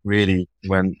really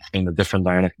went in a different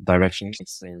direction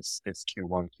since it's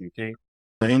Q1, Q2.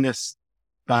 In this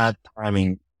bad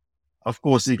timing, of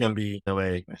course, you can be in a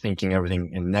way thinking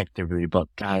everything in negatively, but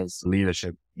as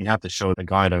leadership, you have to show the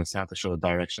guidance, you have to show the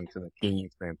direction to the team,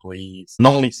 to the employees,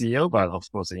 not only CEO, but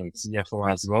of course, in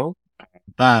CFO as well.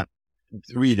 That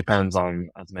really depends on,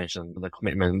 as mentioned, the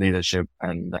commitment, leadership,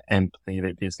 and the empathy,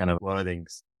 these kind of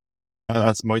wordings.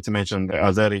 As Moita mentioned,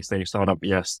 as early stage startup,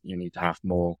 yes, you need to have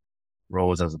more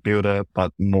roles as a builder,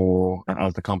 but more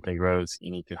as the company grows,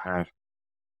 you need to have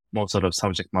more sort of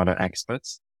subject matter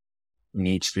experts in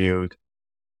each field.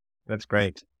 That's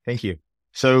great. Thank you.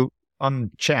 So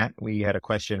on chat, we had a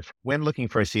question. When looking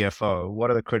for a CFO, what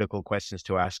are the critical questions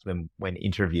to ask them when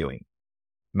interviewing?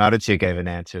 Maurizio gave an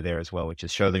answer there as well, which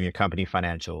is show them your company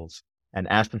financials and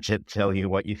ask them to tell you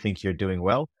what you think you're doing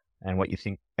well and what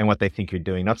they think you're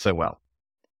doing not so well.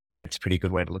 It's a pretty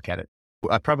good way to look at it.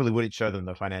 I probably wouldn't show them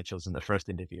the financials in the first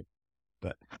interview,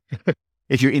 but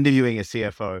if you're interviewing a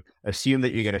CFO, assume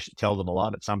that you're going to tell them a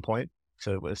lot at some point.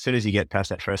 So as soon as you get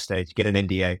past that first stage, get an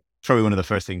NDA. It's probably one of the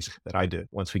first things that I do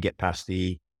once we get past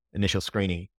the initial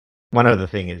screening. One other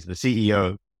thing is the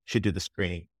CEO should do the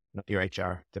screening, not your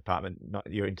HR department, not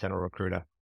your internal recruiter.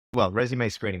 Well, resume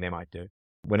screening they might do.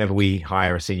 Whenever we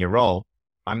hire a senior role,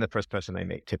 I'm the first person they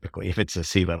meet typically, if it's a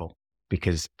C-level,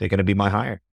 because they're going to be my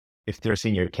hire. If they're a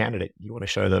senior candidate, you want to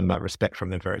show them respect from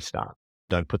the very start.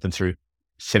 Don't put them through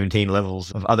 17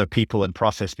 levels of other people and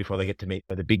process before they get to meet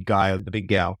the big guy or the big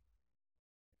gal.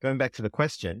 Going back to the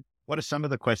question, what are some of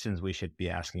the questions we should be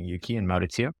asking Yuki and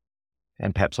Maurizio,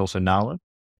 and perhaps also Nala?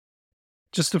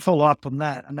 Just to follow up on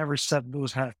that, I never said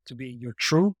those have to be your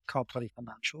true company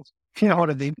financials. You know what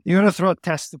I mean? You're going to throw a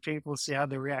test to people, see how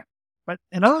they react. But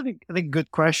another I think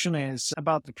good question is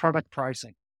about the product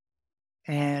pricing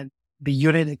and the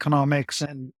unit economics,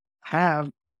 and have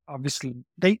obviously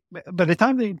by the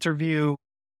time they interview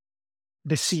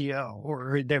the CEO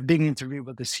or they're being interviewed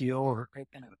by the CEO or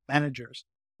managers,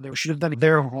 they should have done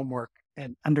their homework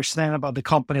and understand about the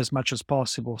company as much as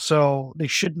possible. So they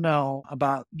should know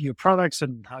about your products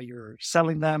and how you're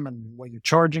selling them and what you're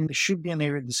charging. There should be an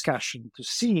area of discussion to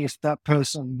see if that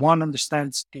person, one,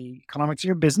 understands the economics of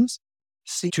your business,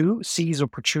 two, sees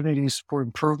opportunities for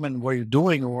improvement in what you're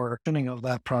doing or tuning of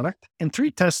that product, and three,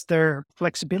 test their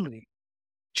flexibility,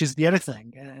 which is the other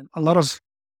thing. And a lot of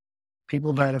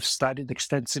people that have studied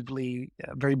extensively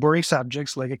very boring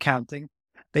subjects like accounting,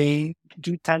 they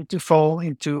do tend to fall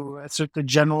into a certain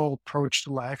general approach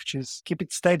to life, which is keep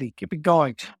it steady, keep it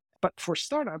going. But for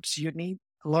startups, you need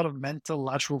a lot of mental,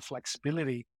 lateral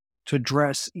flexibility to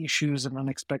address issues and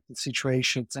unexpected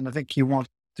situations. And I think you want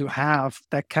to have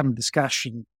that kind of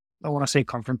discussion. I don't want to say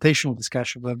confrontational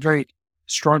discussion, but a very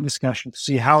strong discussion to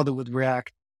see how they would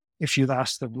react if you'd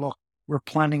ask them, look, we're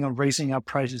planning on raising our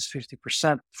prices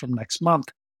 50% from next month.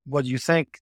 What do you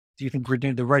think? Do you think we're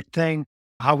doing the right thing?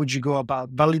 How would you go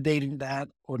about validating that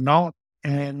or not?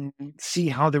 And see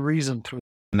how they reason through.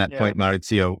 On that point,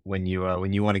 Maurizio, when you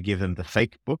want to give them the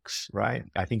fake books, right?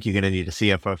 I think you're going to need a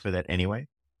CFO for that anyway.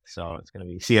 So it's going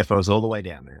to be CFOs all the way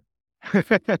down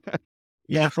there.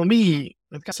 Yeah, for me,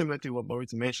 it's kind of similar to what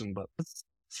Maurizio mentioned, but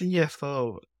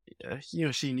CFO, he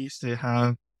or she needs to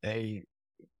have a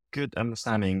good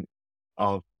understanding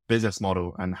of business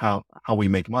model and how we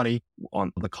make money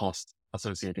on the cost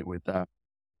associated with that.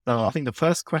 So I think the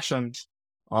first question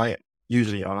I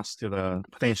usually ask to the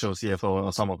potential CFO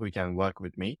or someone who can work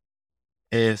with me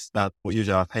is that we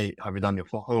usually ask, hey, have you done your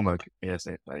homework? Yes,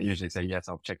 I usually say, yes,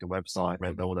 I've checked the website,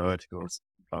 read all the articles,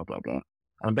 blah, blah, blah.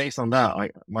 And based on that,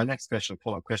 my next question,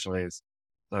 follow-up question is,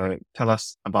 tell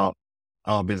us about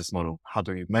our business model. How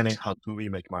do we manage? How do we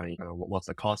make money? What's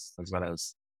the cost, as well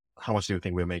as how much do you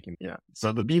think we're making? Yeah.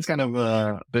 So these kind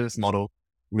of business model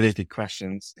related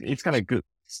questions, it's kind of good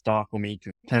start for me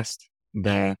to test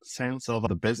the sense of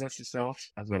the business itself,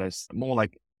 as well as more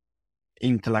like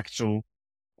intellectual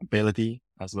ability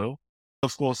as well.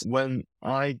 Of course, when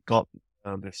I got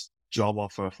this job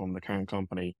offer from the current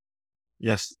company,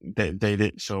 yes, they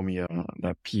did show me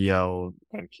the PL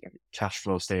and cash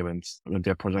flow statements with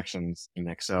their projections in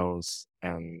Excels.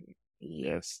 And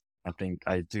yes, I think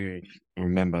I do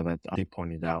remember that I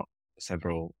pointed out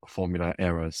several formula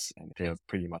errors, and they were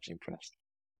pretty much impressed.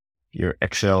 Your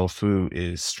Excel foo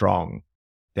is strong.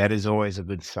 That is always a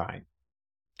good sign.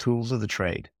 Tools of the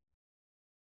trade.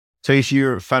 So if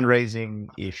you're fundraising,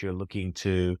 if you're looking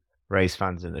to raise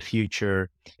funds in the future,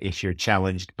 if you're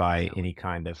challenged by any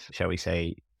kind of, shall we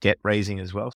say, debt raising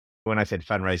as well. When I said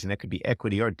fundraising, that could be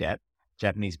equity or debt.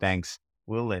 Japanese banks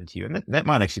will lend to you. And that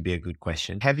might actually be a good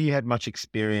question. Have you had much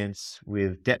experience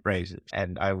with debt raises?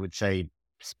 And I would say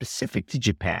specific to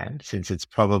Japan, since it's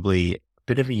probably a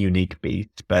bit of a unique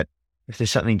beast, but if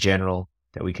there's something general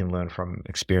that we can learn from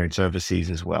experience overseas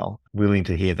as well, willing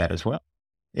to hear that as well.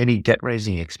 Any debt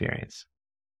raising experience?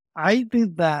 I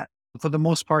did that for the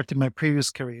most part in my previous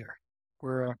career,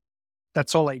 where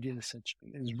that's all I did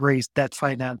essentially, is raise debt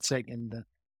financing in the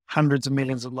hundreds of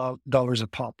millions of dollars a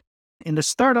pop. In the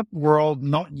startup world,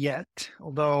 not yet,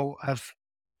 although I've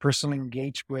personally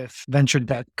engaged with venture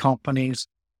debt companies.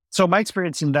 So my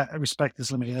experience in that respect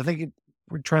is limited. I think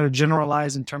we're trying to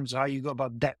generalize in terms of how you go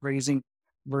about debt raising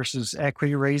versus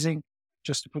equity raising,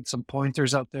 just to put some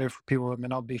pointers out there for people who may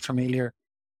not be familiar.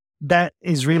 That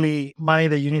is really money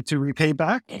that you need to repay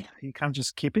back. You can't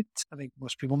just keep it. I think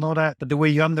most people know that. But the way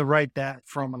you underwrite that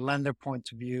from a lender point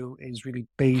of view is really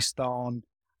based on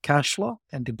cash flow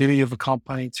and the ability of a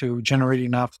company to generate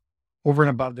enough over and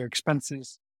above their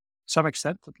expenses, some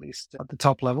extent, at least at the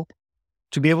top level,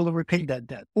 to be able to repay that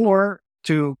debt or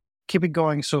to keep it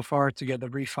going so far to get the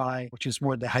refi, which is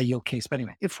more the high yield case. But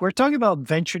anyway, if we're talking about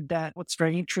venture debt, what's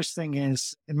very interesting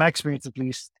is, in my experience at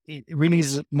least, it really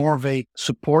is more of a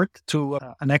support to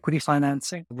an equity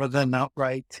financing rather than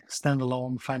outright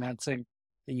standalone financing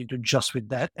that you do just with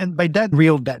debt. And by debt,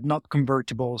 real debt, not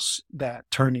convertibles that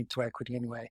turn into equity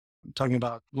anyway. I'm talking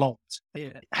about loans.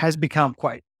 It has become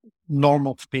quite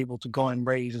normal for people to go and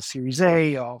raise a Series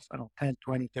A of, 10,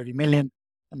 20, 30 million.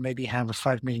 And maybe have a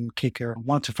 5 million kicker,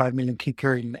 1 to 5 million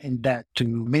kicker in debt to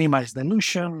minimize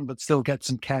dilution, but still get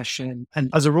some cash in. And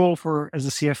as a rule as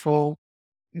a CFO,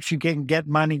 if you can get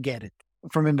money, get it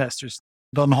from investors.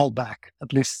 Don't hold back,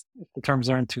 at least if the terms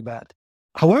aren't too bad.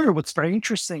 However, what's very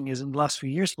interesting is in the last few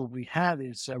years, what we had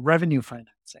is revenue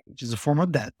financing, which is a form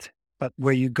of debt, but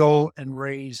where you go and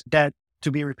raise debt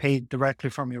to be repaid directly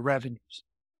from your revenues.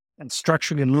 And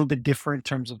structurally a little bit different in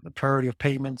terms of the priority of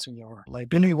payments and your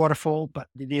liability waterfall. But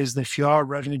it is that if you are a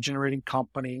revenue generating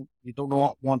company, you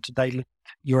don't want to dilute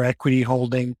your equity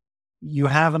holding, you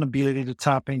have an ability to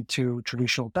tap into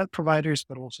traditional debt providers,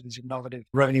 but also these innovative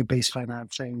revenue-based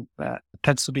financing that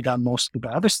tends to be done mostly by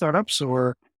other startups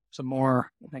or some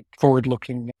more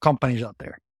forward-looking companies out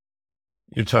there.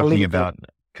 You're talking about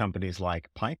companies like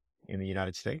Pipe in the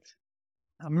United States?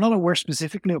 I'm not aware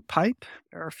specifically of Pipe.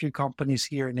 There are a few companies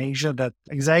here in Asia that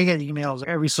I get emails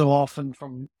every so often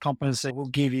from companies that will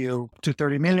give you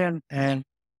 $230 million and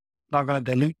not going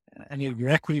to dilute any of your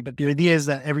equity. But the idea is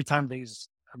that every time there's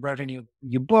a revenue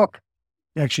you book,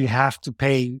 you actually have to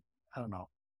pay,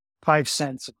 5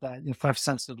 cents of that, 5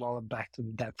 cents of the dollar back to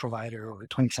the debt provider or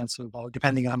 20 cents of the dollar,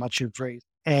 depending on how much you've raised.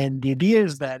 And the idea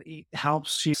is that it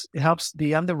helps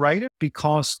the underwriter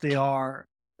because they are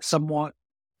somewhat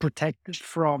protected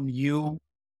from you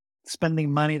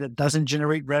spending money that doesn't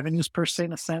generate revenues per se,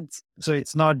 in a sense. So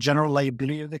it's not general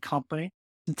liability of the company.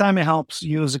 The time it helps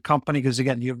you as a company because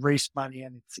again, you've raised money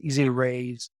and it's easy to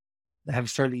raise. They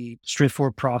have fairly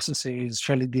straightforward processes,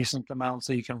 fairly decent amounts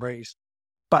that you can raise.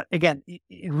 But again,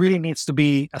 it really needs to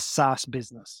be a SaaS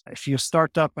business. If your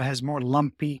startup has more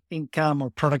lumpy income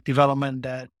or product development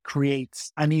that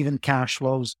creates uneven cash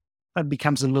flows, that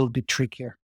becomes a little bit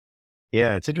trickier.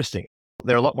 Yeah, it's interesting.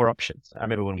 There are a lot more options. I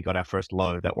remember when we got our first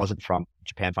loan that wasn't from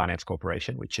Japan Finance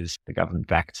Corporation, which is the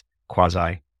government-backed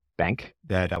quasi bank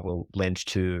that will lend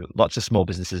to lots of small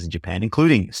businesses in Japan,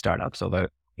 including startups, although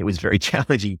it was very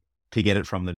challenging to get it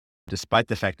from them, despite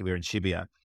the fact that we were in Shibuya.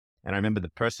 And I remember the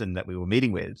person that we were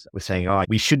meeting with was saying,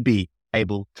 we should be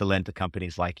able to lend to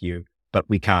companies like you, but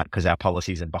we can't because our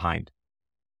policies are behind.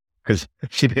 Because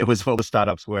Shibuya was where all the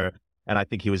startups were, and I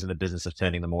think he was in the business of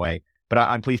turning them away. But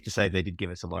I'm pleased to say they did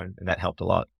give us a loan, and that helped a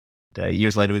lot.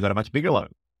 Years later, we got a much bigger loan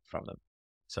from them.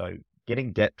 So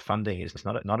getting debt funding is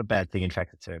not a bad thing. In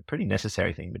fact, it's a pretty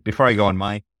necessary thing. But before I go on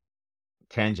my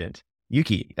tangent,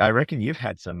 Yuki, I reckon you've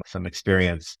had some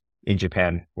experience in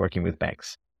Japan working with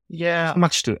banks. Yeah, not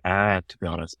much to add, to be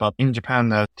honest. But in Japan,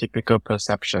 the typical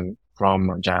perception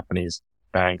from Japanese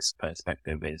banks'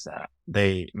 perspective is that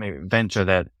they maybe venture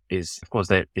that is, of course,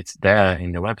 that it's there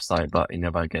in the website, but it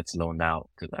never gets loaned out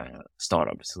to the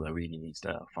startups that really needs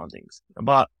the fundings.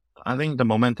 But I think the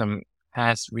momentum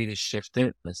has really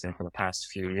shifted, let's say, for the past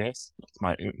few years.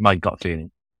 My gut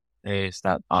feeling is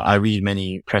that I read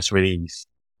many press releases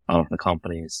of the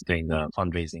companies doing the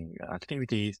fundraising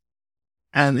activities.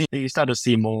 And you start to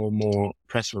see more and more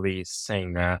press release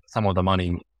saying that some of the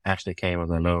money actually came as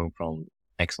a loan from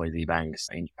XYZ banks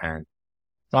in Japan.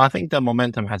 So I think the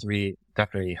momentum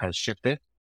definitely has shifted.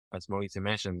 As Mauricio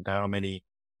mentioned, there are many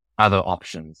other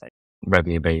options like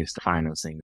revenue-based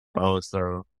financing, but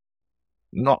also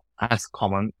not as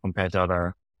common compared to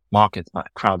other markets, but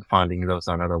crowdfunding, those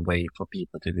are another way for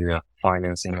people to do a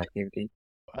financing activity.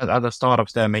 At other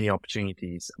startups, there are many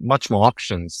opportunities, much more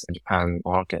options in Japan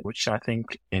market, which I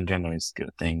think in general is a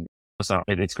good thing. So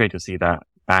it's great to see that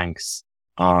banks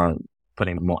are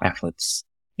putting more efforts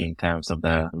in terms of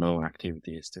their loan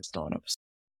activities to startups.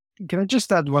 Can I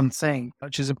just add one thing,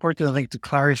 which is important, I think, to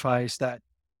clarify is that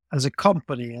as a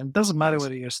company, and it doesn't matter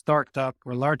whether you're a startup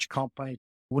or a large company,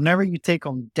 whenever you take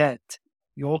on debt,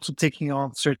 you're also taking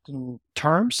on certain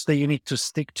terms that you need to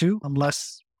stick to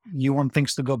unless you want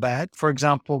things to go bad. For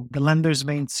example, the lenders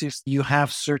may insist you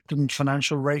have certain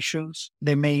financial ratios.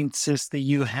 They may insist that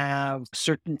you have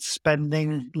certain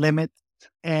spending limits.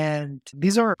 And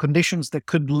these are conditions that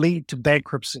could lead to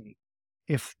bankruptcy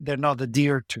if they're not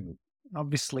adhered to.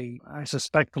 Obviously, I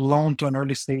suspect a loan to an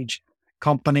early stage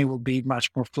company will be much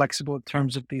more flexible in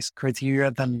terms of these criteria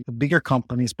than the bigger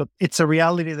companies, but it's a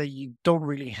reality that you don't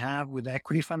really have with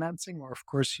equity financing, or of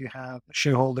course you have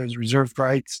shareholders' reserved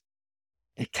rights.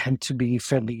 They tend to be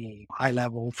fairly high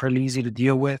level, fairly easy to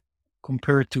deal with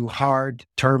compared to hard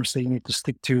terms that you need to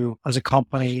stick to as a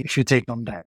company if you take on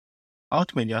debt.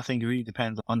 Ultimately, I think it really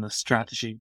depends on the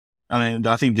strategy. I mean,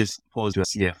 I think this falls to a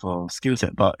CFO skill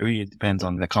set, but it really depends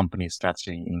on the company's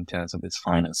strategy in terms of its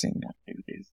financing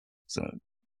activities. So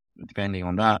depending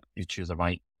on that, you choose the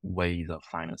right ways of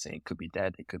financing. It could be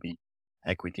debt, it could be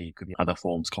equity, it could be other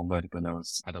forms, convertible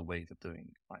notes, other ways of doing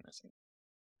financing.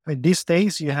 These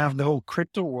days, you have the whole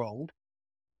crypto world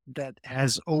that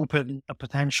has opened a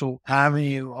potential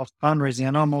avenue of fundraising.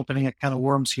 I know I'm opening a can of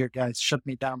worms here, guys. Shut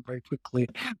me down very quickly.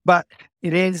 But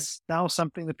it is now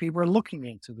something that people are looking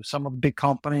into. Some of the big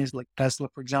companies like Tesla,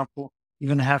 for example,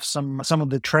 even have some of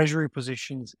the treasury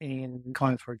positions in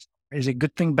Bitcoin, for example. Is it a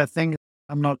good thing, bad thing?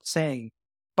 I'm not saying,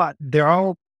 but there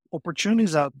are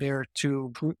opportunities out there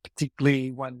to,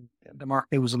 particularly when the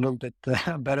market was a little bit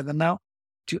better than now,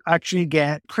 to actually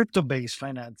get crypto-based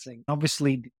financing.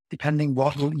 Obviously, depending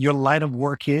what your line of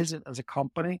work is as a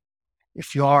company.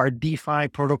 If you are a DeFi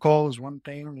protocol is one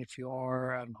thing. If you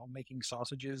are, I don't know, making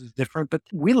sausages is different. But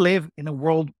we live in a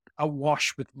world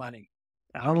awash with money.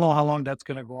 I don't know how long that's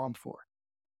going to go on for.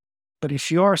 But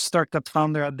if you're a startup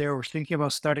founder out there or thinking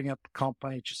about starting up a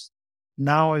company, just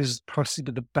now is probably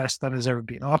the best that has ever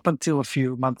been. Up until a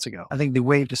few months ago, I think the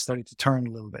wave is starting to turn a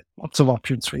little bit. Lots of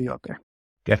options for you out there.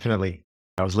 Definitely.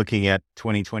 I was looking at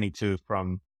 2022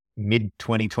 from mid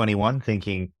 2021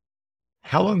 thinking,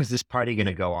 how long is this party going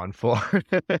to go on for?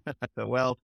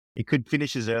 Well, it could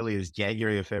finish as early as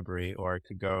January or February, or it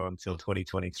could go until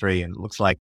 2023. And it looks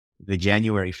like the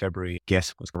January, February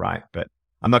guess was right. But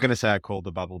I'm not going to say I called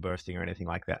the bubble bursting or anything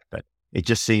like that, but it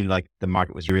just seemed like the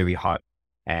market was really hot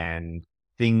and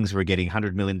things were getting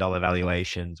 $100 million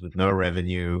valuations with no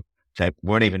revenue that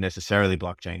weren't even necessarily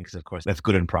blockchain, because of course that's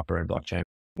good and proper in blockchain.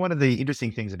 One of the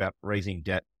interesting things about raising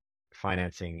debt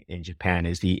financing in Japan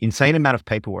is the insane amount of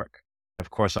paperwork. Of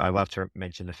course, I love to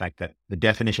mention the fact that the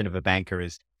definition of a banker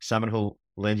is someone who'll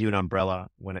lend you an umbrella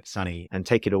when it's sunny and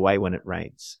take it away when it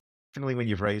rains. Definitely when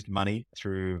you've raised money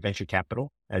through venture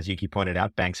capital, as Yuki pointed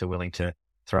out, banks are willing to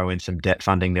throw in some debt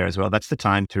funding there as well. That's the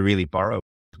time to really borrow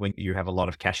when you have a lot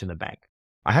of cash in the bank.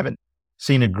 I haven't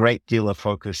seen a great deal of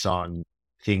focus on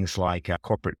things like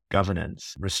corporate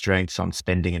governance, restraints on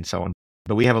spending and so on.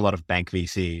 But we have a lot of bank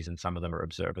VCs and some of them are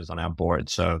observers on our board.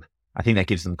 So I think that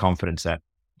gives them confidence that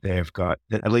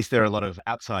at least there are a lot of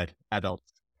outside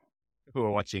adults who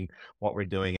are watching what we're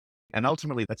doing. And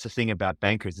ultimately, that's the thing about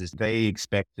bankers is they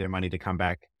expect their money to come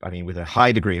back, with a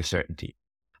high degree of certainty.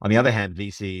 On the other hand,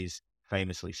 VCs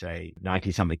famously say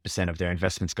 90-something% of their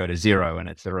investments go to zero, and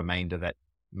it's the remainder that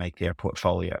make their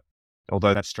portfolio.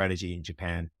 Although that strategy in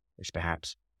Japan is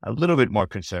perhaps a little bit more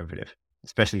conservative,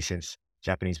 especially since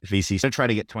Japanese VCs don't try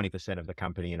to get 20% of the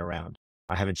company in a round.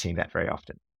 I haven't seen that very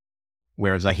often.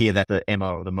 Whereas I hear that the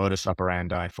MO, the modus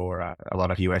operandi for a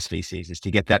lot of US VCs is to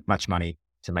get that much money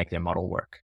to make their model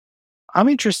work. I'm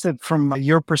interested from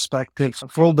your perspective,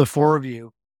 for all the four of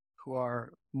you who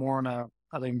are more in an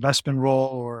investment role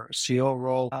or CEO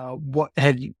role,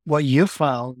 what you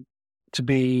found to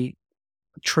be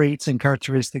traits and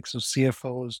characteristics of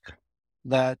CFOs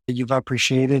that you've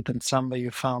appreciated and some that you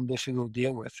found difficult to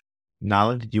deal with?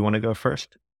 Nala, do you want to go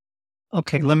first?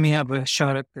 Okay, let me have a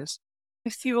shot at this. I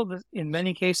feel that in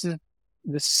many cases,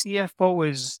 the CFO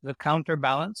is the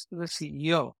counterbalance to the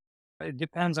CEO. It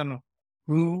depends on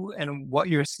who and what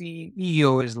your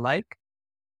CEO is like.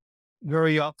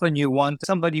 Very often you want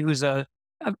somebody who's a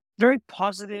very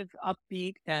positive,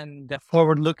 upbeat, and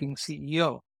forward-looking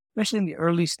CEO, especially in the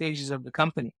early stages of the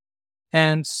company.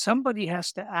 And somebody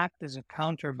has to act as a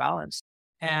counterbalance.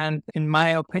 And in my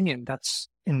opinion, that's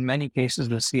in many cases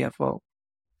the CFO.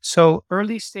 So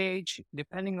early stage,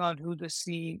 depending on who the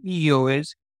CEO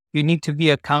is, you need to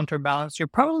be a counterbalance. You're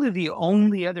probably the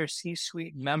only other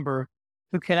C-suite member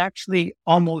who can actually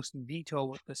almost veto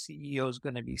what the CEO is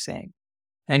going to be saying.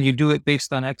 And you do it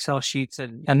based on Excel sheets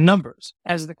and numbers.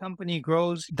 As the company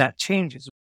grows, that changes.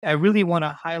 I really want to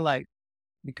highlight,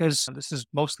 because this is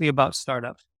mostly about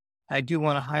startups, I do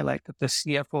want to highlight that the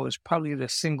CFO is probably the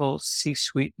single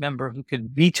C-suite member who could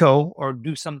veto or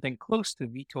do something close to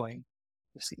vetoing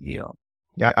the CEO.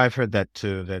 Yeah, I've heard that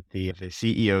too, that the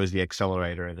CEO is the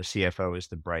accelerator and the CFO is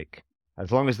the brake.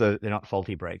 As long as they're not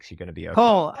faulty brakes, you're going to be okay.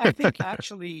 Oh, I think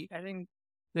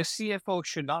the CFO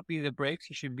should not be the brakes.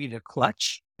 He should be the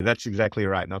clutch. That's exactly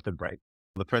right, not the brake.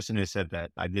 The person who said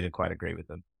that, I didn't quite agree with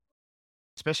them.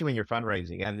 Especially when you're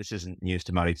fundraising, and this isn't news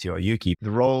to Maurizio or Yuki,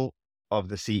 the role of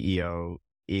the CEO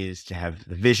is to have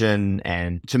the vision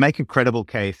and to make a credible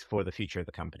case for the future of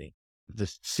the company. The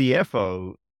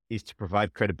CFO is to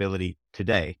provide credibility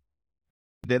today.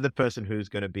 They're the person who's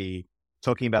going to be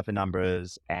talking about the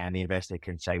numbers, and the investor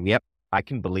can say, yep, I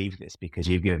can believe this because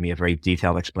you've given me a very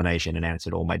detailed explanation and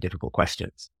answered all my difficult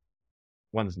questions.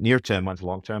 One's near term, one's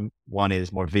long term. One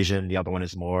is more vision. The other one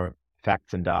is more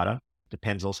facts and data.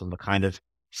 Depends also on the kind of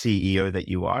CEO that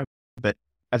you are. But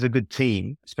as a good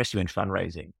team, especially in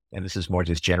fundraising, and this is more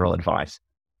just general advice,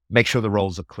 make sure the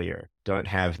roles are clear. Don't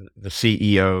have the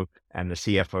CEO and the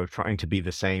CFO trying to be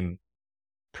the same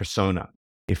persona.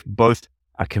 If both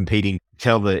are competing,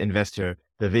 tell the investor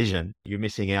the vision, you're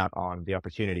missing out on the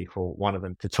opportunity for one of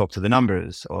them to talk to the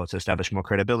numbers or to establish more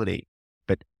credibility.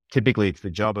 But typically it's the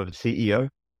job of the CEO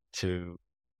to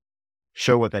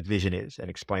show what that vision is and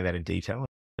explain that in detail.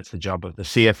 It's the job of the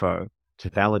CFO to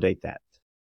validate that.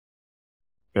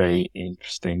 Very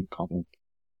interesting comment.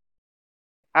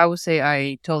 I would say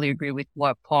I totally agree with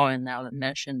what Paul and Alan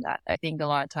mentioned, that I think a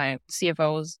lot of time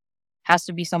CFOs has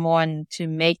to be someone to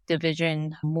make the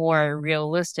vision more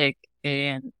realistic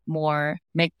and more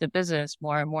make the business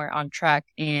more and more on track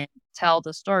and tell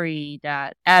the story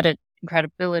that added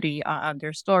credibility on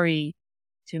their story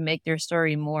to make their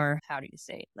story more, how do you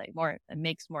say it, like more, it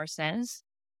makes more sense.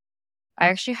 I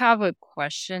actually have a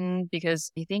question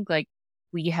because I think like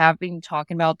we have been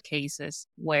talking about cases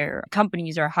where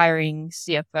companies are hiring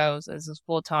CFOs as a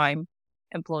full-time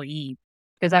employee.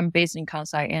 Because I'm based in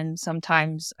Kansai, and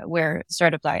sometimes where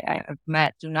startups I've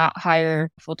met do not hire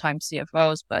full-time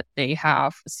CFOs, but they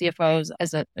have CFOs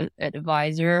as an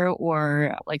advisor,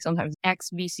 or like sometimes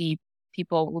ex-VC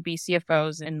people will be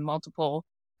CFOs in multiple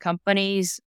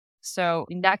companies. So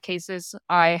in that cases,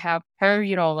 I have heard,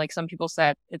 like some people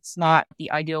said it's not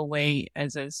the ideal way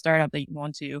as a startup that you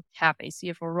want to have a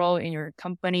CFO role in your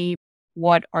company.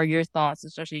 What are your thoughts,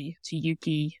 especially to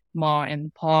Yuki, Ma,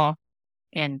 and Paul,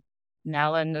 and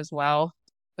Nalan as well?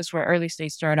 As for early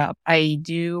stage startup, I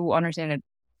do understand that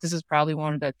this is probably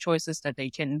one of the choices that they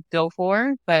can go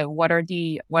for, but what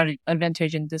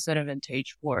advantage and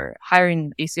disadvantage for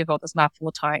hiring a CFO that's not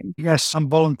full time? Yes, I'm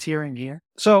volunteering here.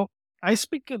 So I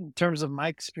speak in terms of my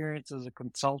experience as a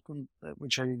consultant,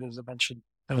 which I, as I mentioned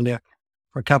earlier,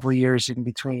 for a couple of years in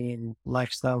between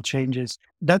lifestyle changes.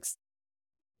 That's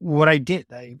what I did.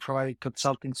 I provided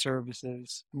consulting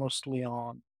services mostly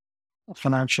on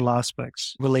financial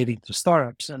aspects relating to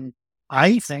startups. And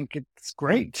I think it's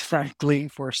great, frankly,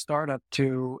 for a startup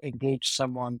to engage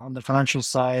someone on the financial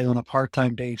side on a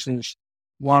part-time basis.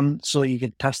 One, so you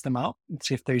can test them out and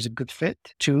see if there's a good fit.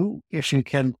 Two, if you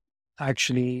can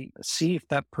actually see if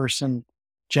that person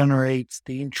generates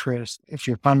the interest, if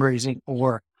you're fundraising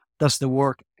or does the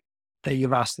work that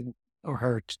you've asked him or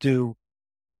her to do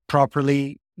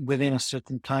properly within a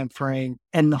certain time frame.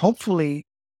 And hopefully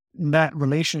that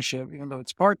relationship, even though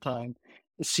it's part-time,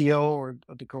 the CEO or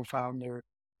the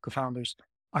co-founders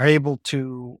are able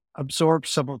to absorb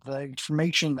some of the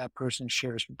information that person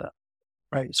shares with them,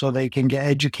 right? So they can get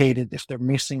educated if they're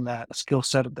missing that skill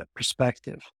set of that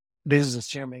perspective. This is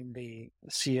assuming the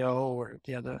CEO or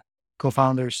the other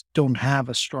co-founders don't have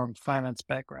a strong finance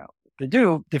background. If they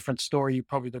do, different story. You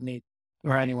probably don't need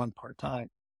or anyone part-time.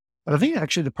 But I think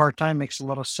actually the part-time makes a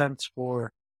lot of sense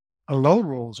for low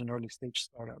roles in early stage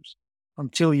startups.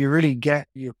 Until you really get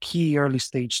your key early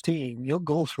stage team, you'll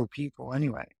go through people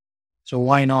anyway. So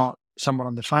why not someone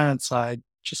on the finance side,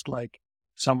 just like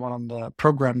someone on the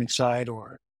programming side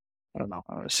or, I don't know,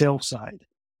 sales side?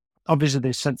 Obviously,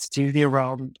 there's sensitivity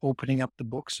around opening up the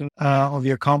books of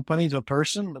your company to a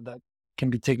person, but that can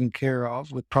be taken care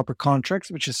of with proper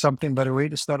contracts, which is something, by the way,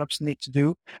 the startups need to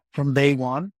do from day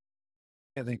one.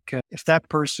 I think if that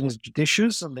person is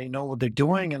judicious and they know what they're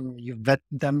doing and you vet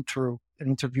them through an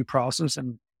interview process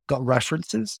and got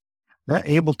references, they're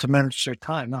able to manage their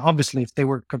time. Now, obviously, if they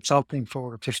were consulting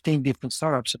for 15 different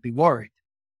startups, I'd be worried.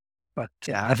 But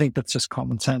yeah, I think that's just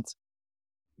common sense.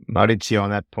 Maurizio, on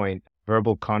that point,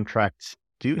 verbal contracts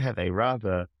do have a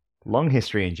rather long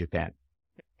history in Japan.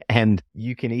 And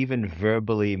you can even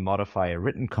verbally modify a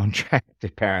written contract,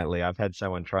 apparently. I've had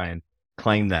someone try and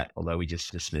claim that, although we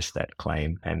just dismissed that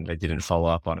claim and they didn't follow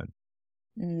up on it.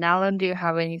 Nalan, do you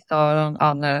have any thought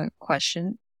on the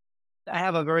question? I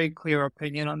have a very clear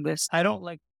opinion on this. I don't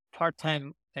like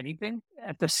part-time anything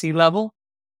at the C level.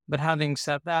 But having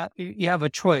said that, you have a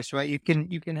choice, right? You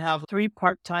can have 3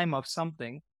 part-time of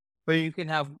something, but you can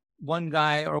have one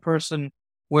guy or person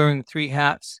wearing 3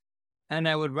 hats. And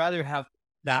I would rather have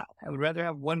that. I would rather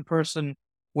have one person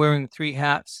wearing 3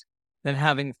 hats than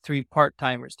having 3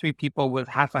 part-timers, 3 people with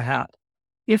half a hat.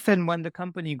 If and when the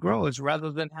company grows,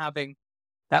 rather than having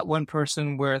that one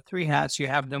person wear 3 hats, you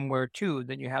have them wear 2,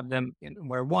 then you have them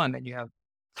wear 1, and you have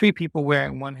 3 people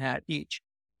wearing 1 hat each.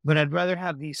 But I'd rather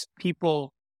have these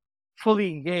people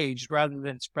fully engaged rather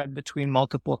than spread between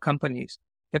multiple companies.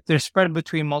 If they're spread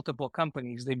between multiple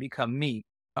companies, they become me.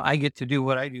 I get to do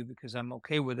what I do because I'm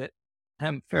okay with it.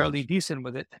 I'm fairly decent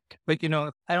with it. But,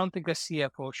 I don't think a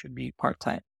CFO should be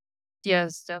part-time.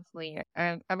 Yes, definitely.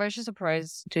 I'm actually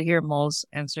surprised to hear Mo's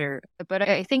answer. But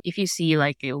I think if you see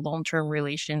like a long-term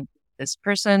relation, this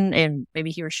person and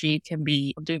maybe he or she can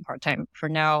be doing part-time for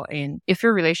now. And if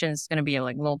your relation is going to be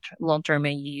like long-term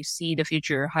and you see the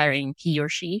future hiring he or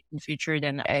she in the future,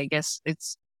 then I guess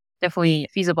it's definitely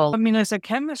feasible. I mean, as a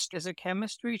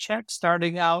chemistry check,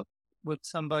 starting out with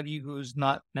somebody who's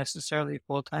not necessarily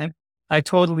full-time, I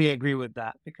totally agree with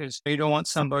that because you don't want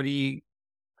somebody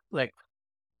like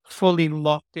fully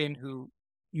locked in who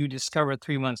you discover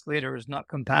 3 months later is not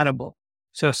compatible.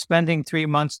 So spending 3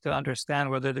 months to understand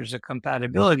whether there's a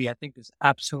compatibility, I think is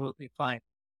absolutely fine.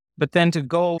 But then to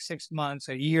go 6 months,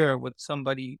 a year with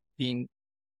somebody being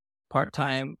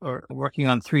part-time or working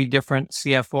on 3 different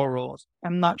CFO roles,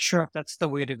 I'm not sure if that's the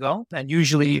way to go. And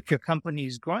usually if your company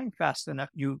is growing fast enough,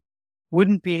 you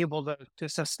wouldn't be able to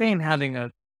sustain having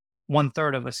a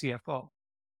 1/3 of a CFO.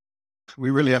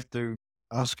 We really have to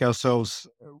ask ourselves,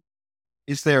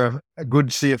 is there a good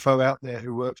CFO out there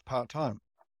who works part-time?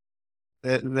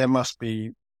 There must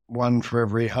be one for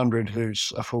every 100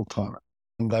 who's a full-timer.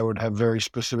 And they would have very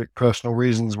specific personal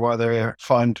reasons why they're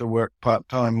fine to work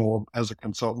part-time or as a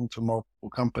consultant to multiple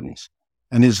companies.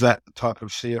 And is that the type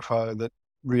of CFO that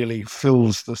really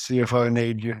fills the CFO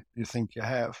need you think you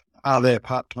have? Are there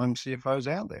part-time CFOs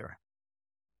out there?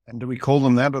 And do we call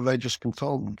them that, or are they just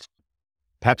consultants?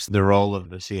 Perhaps the role of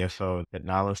the CFO that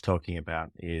Nala's talking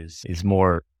about is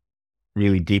more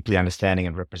really deeply understanding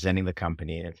and representing the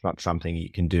company. It's not something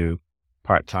you can do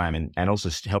part-time and also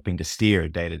helping to steer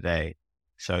day to day.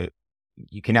 So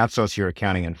you can outsource your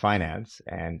accounting and finance.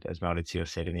 And as Maurizio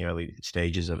said, in the early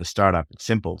stages of a startup, it's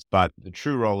simple. But the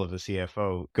true role of the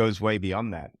CFO goes way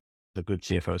beyond that. The good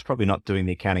CFO is probably not doing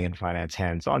the accounting and finance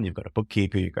hands-on. You've got a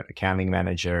bookkeeper, you've got an accounting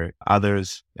manager,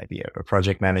 others, maybe a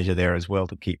project manager there as well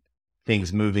to keep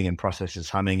things moving and processes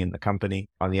humming in the company.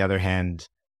 On the other hand,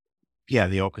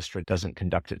 the orchestra doesn't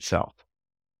conduct itself.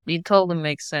 It totally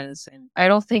makes sense. And I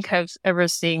don't think I've ever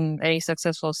seen any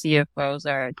successful CFOs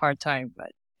that are part-time,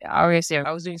 but obviously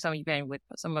I was doing some event with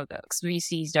some of the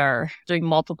VCs that are doing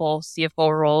multiple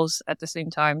CFO roles at the same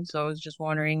time. So I was just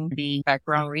wondering the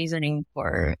background reasoning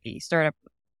for a startup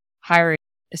hiring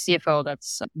a CFO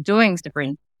that's doing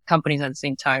different companies at the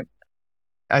same time.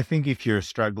 I think if you're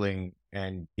struggling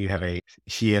and you have a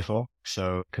CFO,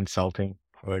 so consulting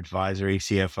or advisory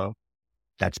CFO,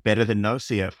 that's better than no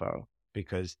CFO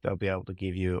because they'll be able to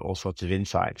give you all sorts of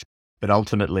insights. But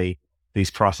ultimately, these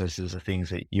processes are things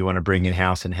that you want to bring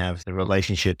in-house and have the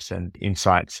relationships and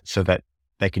insights so that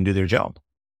they can do their job.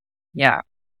 Yeah,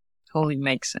 totally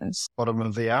makes sense. Bottom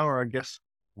of the hour, I guess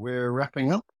we're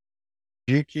wrapping up.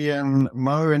 Yuki and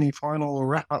Mo, any final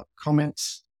wrap-up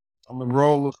comments on the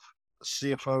role of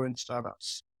CFO in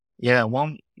startups? Yeah,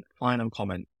 one final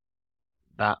comment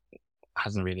that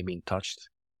hasn't really been touched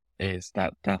is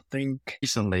that I think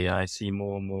recently I see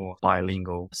more and more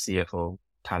bilingual CFO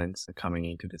talents coming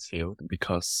into this field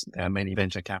because there are many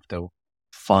venture capital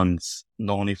funds,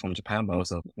 not only from Japan, but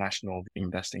also national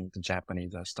investing into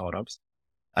Japanese startups.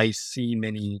 I see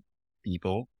many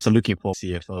people looking for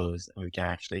CFOs who can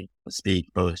actually speak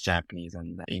both Japanese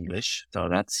and English. So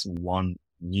that's one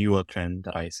newer trend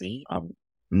that I see. I'm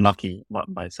lucky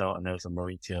myself and also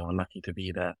Maurizio are lucky to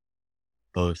be there,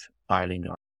 both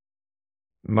bilingual.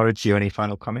 Maurizio, any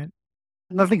final comment?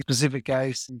 Nothing specific,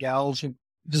 guys and gals.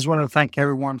 Just want to thank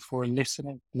everyone for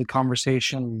listening to the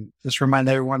conversation. Just remind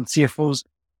everyone, CFOs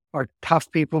are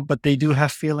tough people, but they do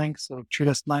have feelings. So treat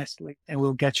us nicely and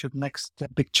we'll get you the next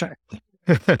big check.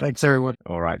 Thanks, everyone.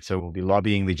 All right. So we'll be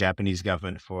lobbying the Japanese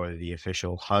government for the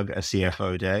official Hug a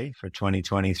CFO Day for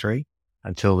 2023.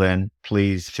 Until then,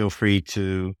 please feel free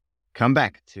to come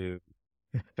back to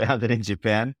Founded in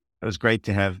Japan. It was great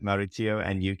to have Maurizio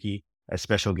and Yuki as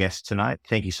special guests tonight.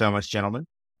 Thank you so much, gentlemen.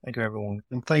 Thank you, everyone.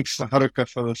 And thanks to Haruka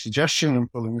for the suggestion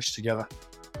and pulling this together.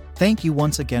 Thank you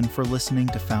once again for listening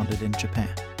to Founded in Japan.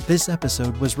 This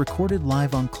episode was recorded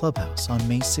live on Clubhouse on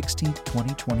May 16,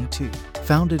 2022.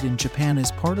 Founded in Japan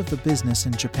is part of the Business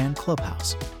in Japan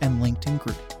Clubhouse and LinkedIn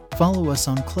group. Follow us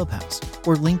on Clubhouse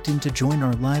or LinkedIn to join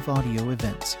our live audio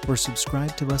events, or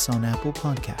subscribe to us on Apple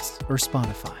Podcasts or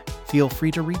Spotify. Feel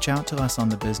free to reach out to us on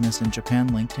the Business in Japan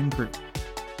LinkedIn group.